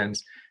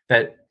expectations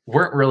that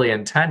weren't really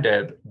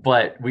intended,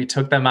 but we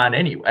took them on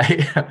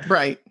anyway.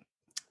 Right.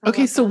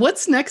 Okay. So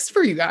what's next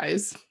for you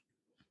guys?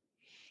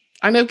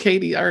 I know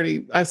Katie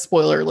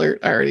spoiler alert,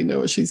 I already know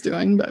what she's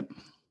doing, but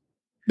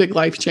big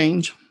life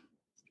change.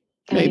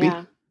 Maybe.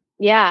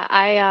 Yeah.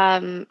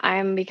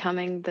 I'm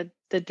becoming the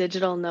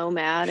digital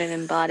nomad and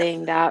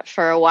embodying that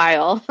for a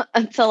while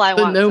until I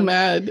want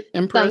nomad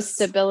empress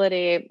some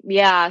stability.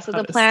 Yeah. So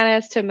the plan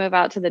is to move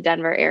out to the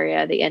Denver area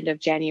at the end of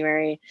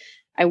January.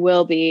 I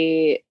will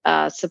be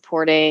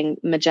supporting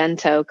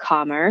Magento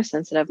Commerce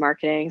instead of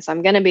marketing. So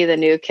I'm going to be the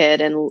new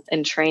kid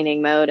in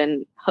training mode.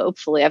 And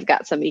hopefully I've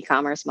got some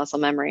e-commerce muscle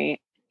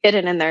memory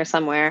hidden in there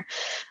somewhere,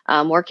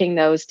 working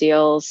those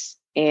deals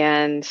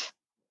and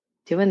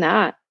doing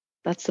that.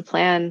 That's the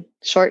plan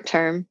short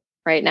term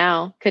right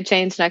now. Could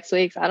change next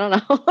week. I don't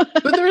know.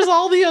 But there's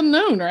all the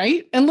unknown,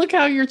 right? And look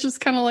how you're just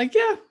kind of like,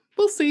 yeah,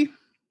 we'll see.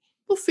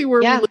 We'll see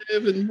where we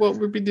live and what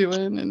we'll be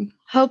doing. And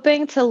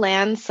hoping to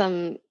land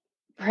some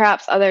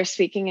perhaps other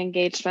speaking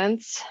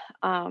engagements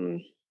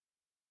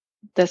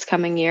this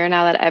coming year,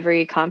 now that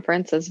every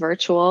conference is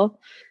virtual.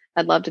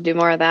 I'd love to do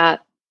more of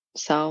that.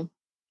 So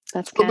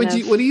that's what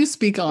do you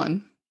speak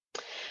on?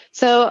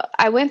 So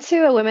I went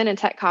to a Women in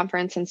Tech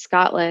conference in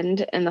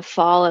Scotland in the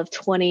fall of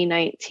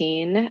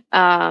 2019,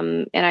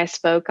 and I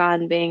spoke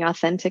on being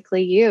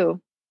authentically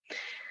you.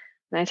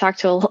 And I talked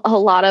to a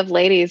lot of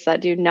ladies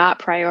that do not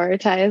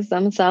prioritize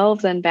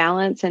themselves and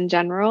balance in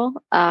general.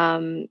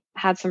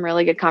 Had some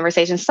really good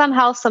conversations, some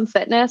health, some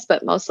fitness,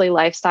 but mostly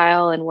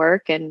lifestyle and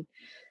work and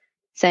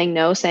saying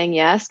no, saying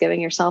yes, giving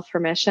yourself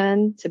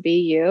permission to be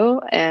you.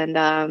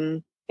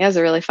 And it was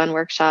a really fun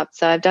workshop.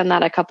 So I've done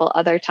that a couple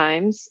other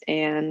times,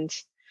 and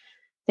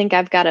I think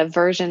I've got a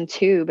version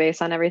 2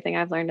 based on everything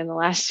I've learned in the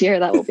last year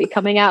that will be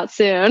coming out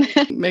soon.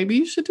 Maybe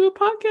you should do a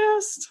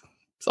podcast.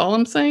 That's all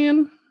I'm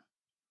saying.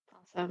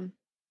 Awesome.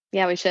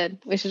 Yeah, we should.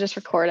 We should just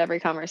record every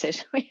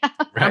conversation we have.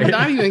 Right. I'm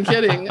not even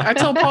kidding. I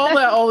tell Paul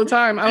that all the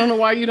time. I don't know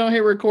why you don't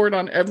hit record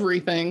on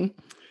everything.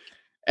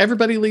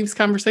 Everybody leaves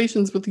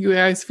conversations with you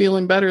guys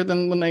feeling better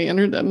than when they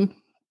entered them.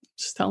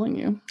 Just telling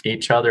you.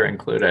 Each other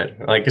included.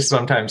 Like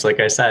sometimes, like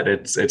I said,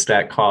 it's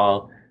that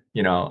call,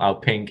 I'll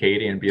ping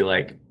Katie and be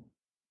like,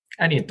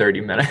 I need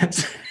 30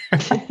 minutes.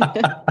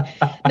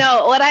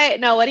 No,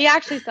 what he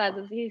actually says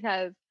is he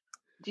says,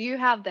 do you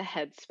have the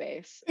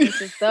headspace? Which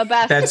is the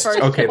best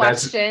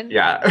question.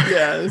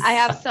 Yes. I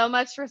have so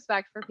much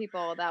respect for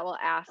people that will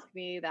ask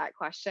me that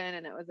question.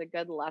 And it was a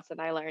good lesson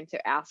I learned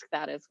to ask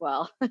that as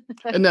well.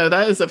 No,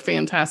 that is a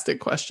fantastic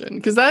question.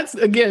 Because that's,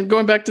 again,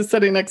 going back to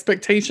setting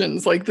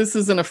expectations. Like, this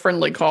isn't a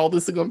friendly call.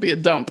 This is going to be a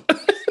dump.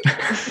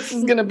 This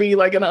is going to be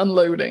like an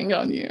unloading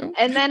on you.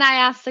 And then I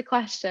asked the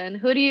question,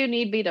 who do you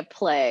need me to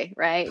play,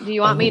 right? Do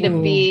you want me to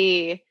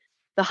be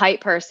the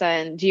hype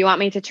person? Do you want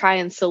me to try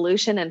and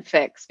solution and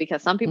fix?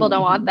 Because some people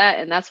don't want that.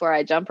 And that's where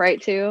I jump right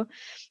to.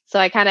 So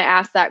I kind of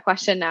ask that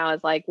question now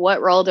is like,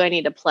 what role do I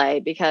need to play?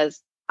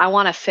 Because I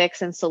want to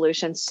fix and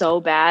solution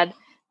so bad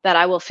that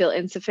I will feel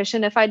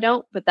insufficient if I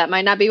don't, but that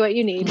might not be what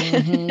you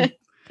need.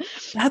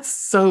 That's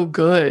so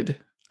good.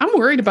 I'm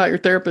worried about your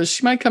therapist.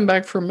 She might come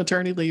back from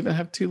maternity leave and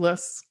have 2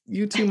 less.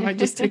 You two might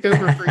just take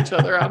over for each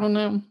other. I don't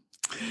know.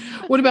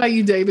 What about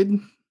you, David?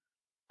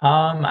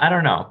 I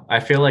don't know. I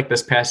feel like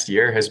this past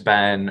year has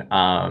been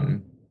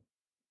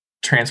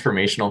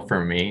transformational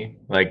for me,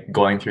 like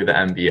going through the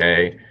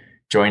MBA,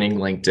 joining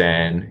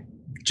LinkedIn,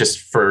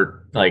 just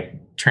for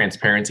like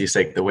transparency's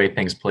sake. The way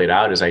things played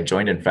out is I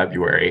joined in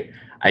February.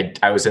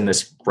 I was in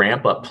this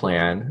ramp up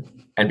plan,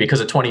 and because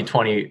of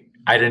 2020,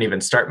 I didn't even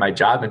start my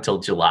job until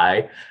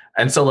July.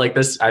 And so like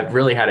this, I've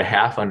really had a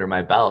half under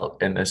my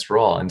belt in this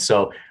role. And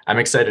so I'm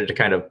excited to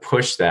kind of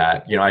push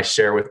that. I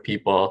share with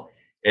people,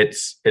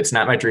 it's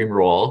not my dream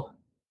role,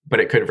 but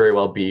it could very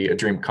well be a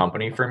dream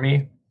company for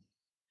me.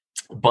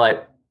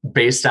 But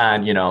based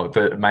on,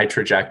 my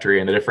trajectory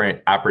and the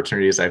different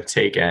opportunities I've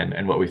taken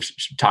and what we've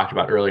talked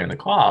about earlier in the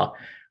call,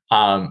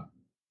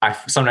 I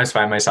sometimes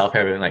find myself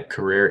having like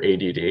career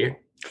ADD.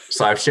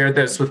 So I've shared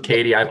this with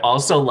Katie. I've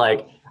also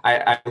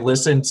I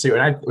listened to,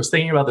 and I was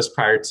thinking about this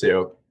prior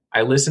to,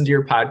 I listened to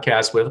your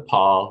podcast with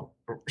Paul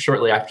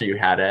shortly after you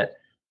had it,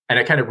 and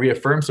it kind of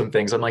reaffirmed some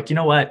things. I'm like, you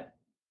know what?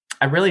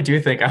 I really do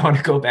think I want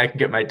to go back and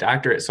get my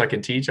doctorate so I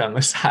can teach on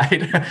the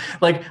side.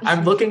 Like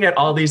I'm looking at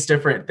all these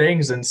different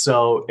things. And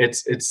so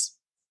it's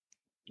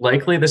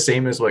likely the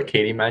same as what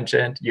Katie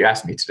mentioned. You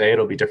asked me today,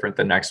 it'll be different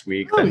the next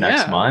week,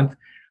 next month.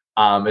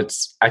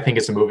 I think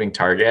it's a moving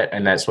target,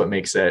 and that's what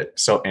makes it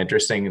so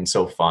interesting and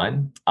so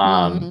fun.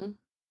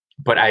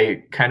 But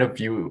I kind of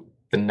view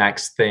the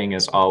next thing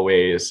as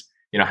always,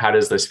 how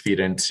does this feed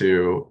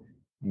into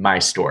my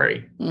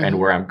story and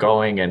where I'm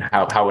going, and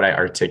how would I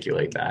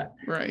articulate that?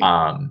 Right.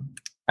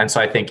 And so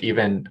I think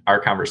even our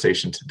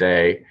conversation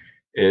today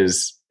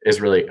is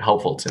really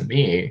helpful to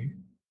me.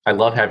 I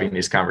love having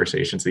these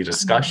conversations, these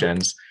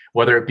discussions,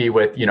 whether it be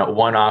with,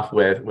 one-off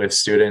with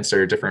students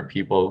or different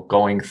people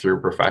going through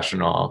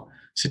professional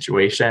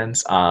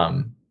situations,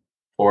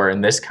 or in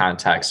this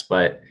context.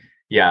 But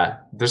yeah,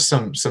 there's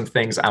some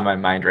things on my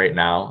mind right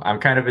now. I'm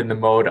kind of in the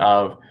mode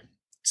of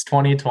it's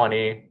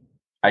 2020.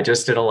 I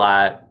just did a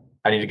lot.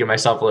 I need to give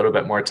myself a little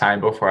bit more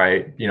time before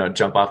I,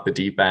 jump off the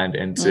deep end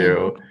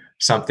into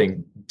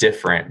something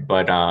different.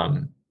 But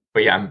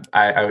yeah,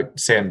 I would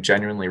say I'm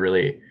genuinely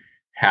really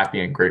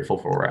happy and grateful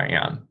for where I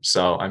am.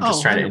 So I'm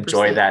just trying to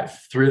enjoy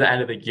that through the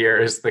end of the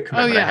year is the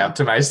commitment I have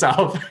to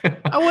myself.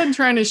 I wasn't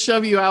trying to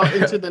shove you out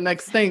into the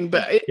next thing,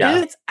 but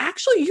it's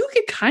actually, you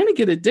could kind of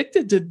get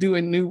addicted to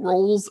doing new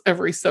roles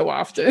every so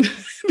often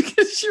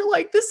because you're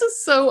like, this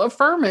is so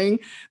affirming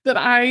that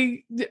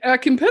I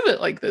can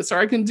pivot like this, or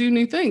I can do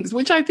new things,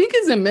 which I think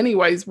is in many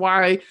ways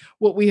why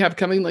what we have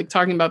coming, like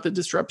talking about the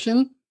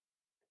disruption,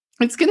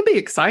 it's going to be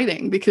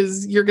exciting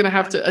because you're going to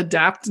have to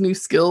adapt new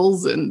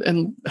skills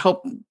and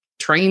help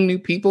train new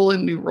people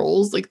in new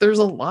roles. Like there's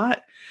a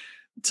lot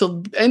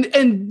to,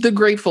 and the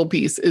grateful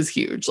piece is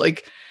huge.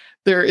 Like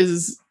there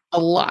is a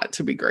lot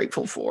to be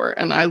grateful for.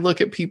 And I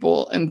look at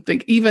people and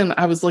think, even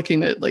I was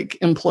looking at like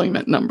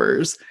employment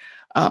numbers,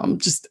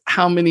 just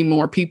how many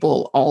more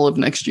people all of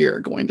next year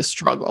are going to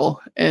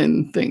struggle,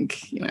 and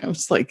think,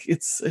 it's like,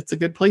 it's a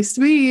good place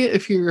to be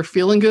if you're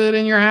feeling good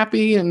and you're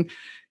happy and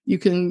you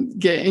can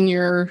get in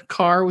your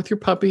car with your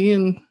puppy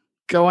and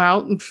go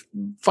out and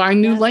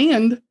find new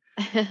land.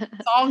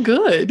 It's all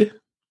good.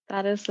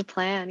 That is the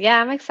plan.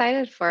 Yeah, I'm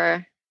excited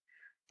for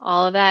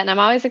all of that. And I'm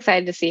always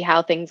excited to see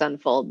how things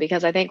unfold,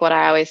 because I think what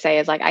I always say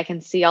is like, I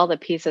can see all the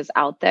pieces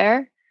out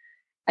there.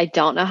 I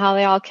don't know how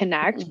they all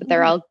connect, but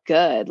they're all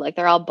good. Like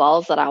they're all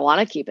balls that I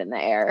want to keep in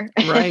the air.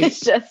 Right. It's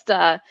just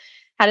how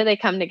do they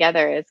come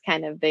together is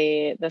kind of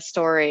the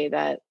story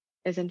that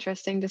is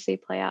interesting to see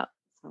play out.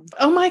 So.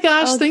 Oh my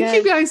gosh. Thank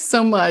you guys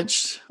so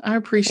much. I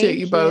appreciate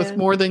you both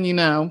more than you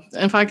know.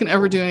 And if I can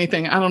ever do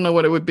anything, I don't know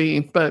what it would be,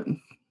 but you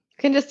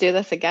can just do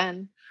this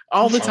again.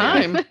 All the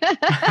time.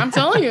 I'm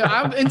telling you,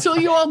 until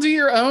you all do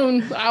your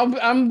own,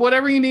 I'm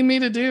whatever you need me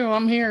to do,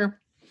 I'm here.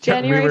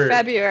 January,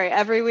 February,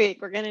 every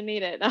week. We're going to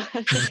need it.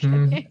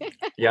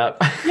 Yep.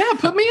 Yeah,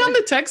 put me on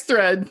the text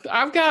thread.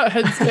 I've got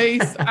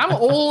headspace. I'm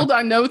old.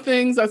 I know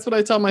things. That's what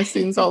I tell my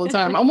students all the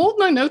time. I'm old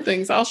and I know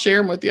things. I'll share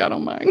them with you. I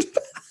don't mind.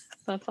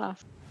 That's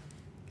awesome.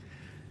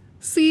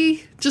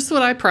 See, just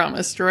what I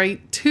promised,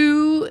 right?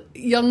 2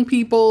 young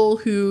people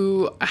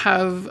who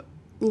have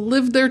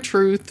lived their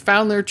truth,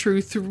 found their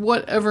truth through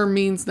whatever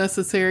means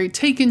necessary,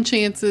 taken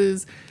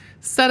chances,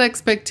 set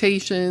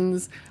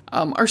expectations,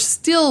 are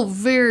still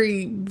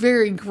very,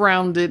 very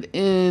grounded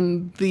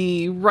in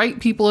the right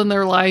people in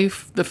their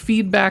life, the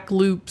feedback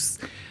loops,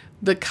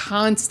 the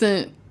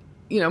constant,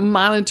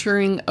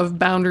 monitoring of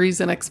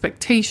boundaries and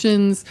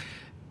expectations,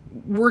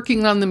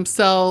 working on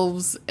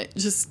themselves,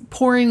 just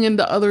pouring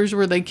into others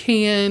where they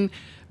can,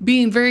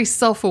 being very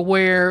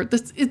self-aware.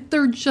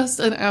 They're just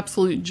an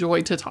absolute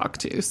joy to talk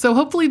to. So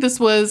hopefully this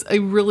was a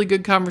really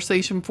good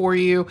conversation for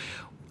you.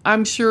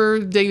 I'm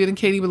sure David and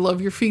Katie would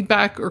love your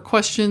feedback or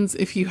questions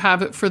if you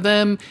have it for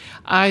them.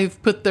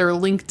 I've put their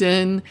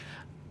LinkedIn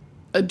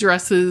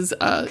addresses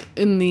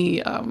in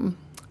the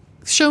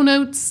show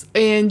notes,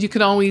 and you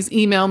can always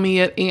email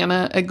me at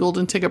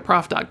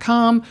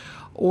anna@goldenticketprof.com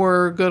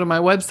or go to my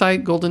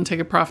website,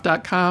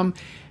 goldenticketprof.com,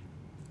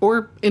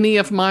 or any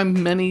of my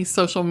many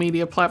social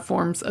media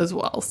platforms as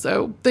well.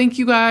 So thank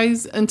you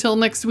guys. Until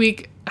next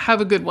week,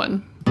 have a good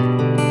one.